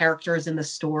become the characters in the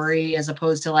story as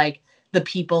opposed to like the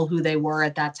people who they were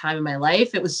at that time in my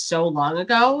life. It was so long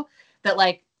ago that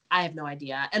like I have no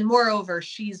idea. And moreover,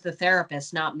 she's the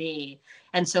therapist, not me.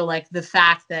 And so like the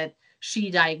fact that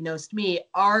she diagnosed me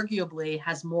arguably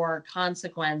has more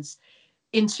consequence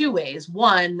in two ways.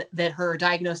 One, that her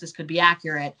diagnosis could be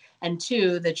accurate, and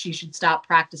two, that she should stop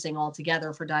practicing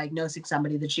altogether for diagnosing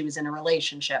somebody that she was in a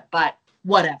relationship. But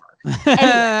whatever.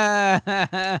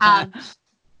 Anyway, um,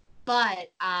 but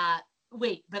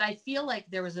wait, but I feel like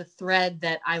there was a thread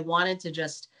that I wanted to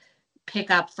just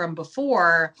pick up from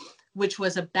before, which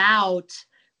was about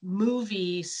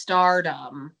movie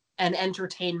stardom and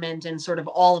entertainment and sort of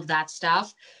all of that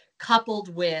stuff,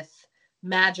 coupled with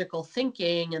magical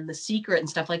thinking and The Secret and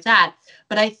stuff like that.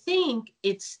 But I think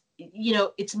it's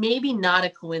maybe not a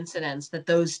coincidence that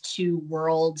those two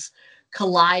worlds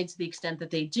collide to the extent that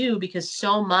they do, because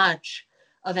so much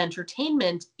of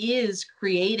entertainment is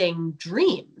creating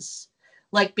dreams.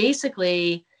 Like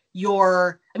basically,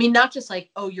 I mean, not just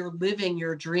like, oh, you're living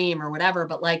your dream or whatever,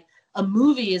 but like a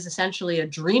movie is essentially a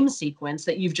dream sequence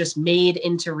that you've just made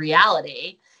into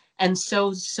reality. And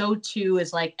so too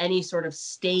is like any sort of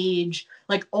stage,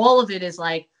 like all of it is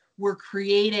like we're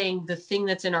creating the thing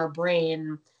that's in our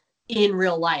brain in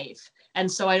real life.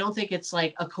 And so I don't think it's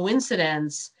like a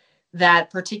coincidence that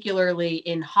particularly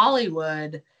in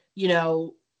Hollywood, you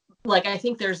know, like I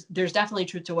think there's definitely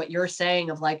truth to what you're saying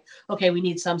of like, okay, we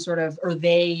need some sort of, or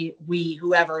we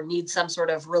whoever needs some sort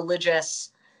of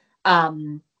religious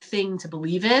thing to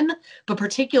believe in, but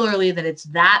particularly that it's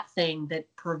that thing that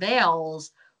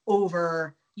prevails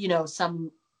over,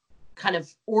 some kind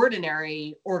of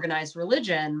ordinary organized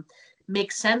religion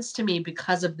makes sense to me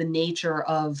because of the nature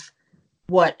of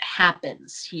what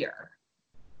happens here,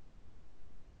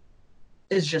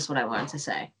 is just what I wanted to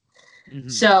say. Mm-hmm.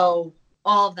 So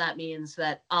all of that means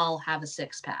that I'll have a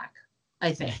six pack,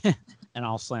 I think. And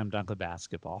I'll slam dunk the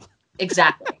basketball.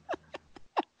 Exactly.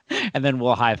 And then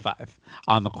we'll high five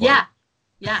on the court. Yeah.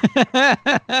 Yeah.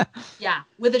 Yeah.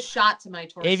 With a shot to my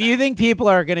torso. If you think people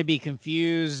are going to be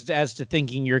confused as to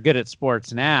thinking you're good at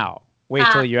sports now, wait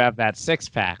till you have that six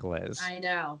pack, Liz. I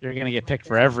know. You're going to get picked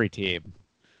for every team.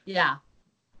 Yeah.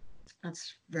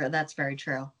 That's very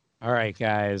true. All right,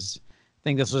 guys. I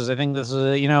think this was,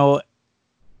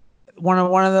 one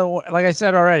of the, like I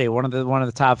said already, one of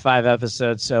the top 5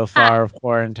 episodes so far of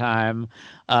Quarantine.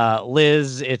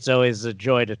 Liz, it's always a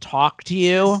joy to talk to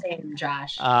you. Same,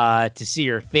 Josh. To see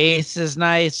your face is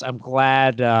nice. I'm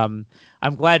glad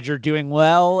you're doing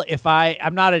well.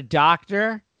 I'm not a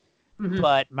doctor,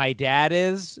 but my dad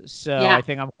is, so yeah. I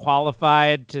think I'm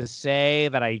qualified to say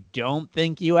that I don't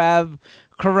think you have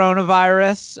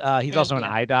coronavirus. He's also an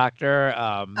eye doctor.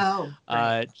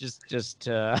 Right. Just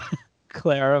to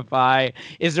clarify,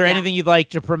 is there anything you'd like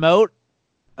to promote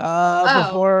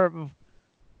before?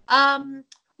 Well,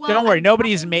 don't worry,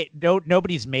 nobody's made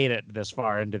it this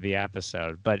far into the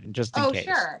episode, but just in case.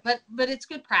 Oh, sure, but it's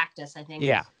good practice, I think.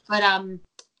 Yeah. But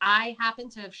I happen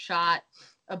to have shot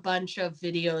a bunch of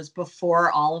videos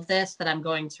before all of this that I'm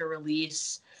going to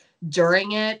release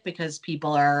during it because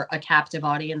people are a captive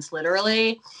audience,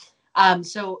 literally.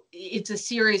 So it's a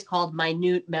series called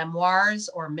Minute Memoirs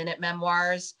or Minute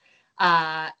Memoirs.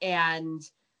 And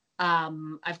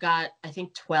I've got, I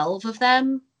think, 12 of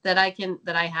them that I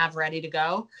have ready to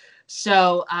go.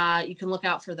 So you can look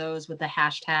out for those with the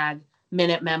hashtag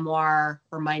Minute Memoir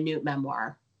or Minute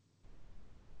Memoir.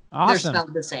 Awesome. They're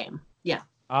spelled the same. Yeah.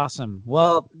 Awesome.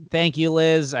 Well, thank you,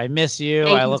 Liz. I miss you.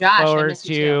 Thank I you, look Josh. I forward miss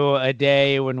you to a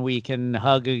day when we can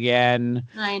hug again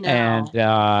I know.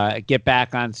 and get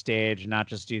back on stage, not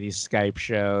just do these Skype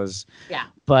shows. Yeah.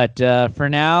 But for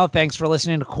now, thanks for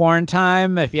listening to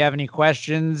Quarantine. If you have any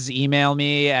questions, email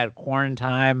me at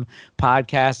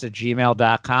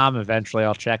quarantinepodcast@gmail.com. Eventually,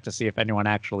 I'll check to see if anyone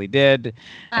actually did.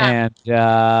 And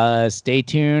stay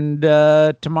tuned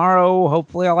tomorrow.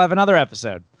 Hopefully, I'll have another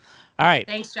episode. All right.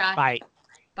 Thanks, Josh. Bye.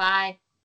 Bye.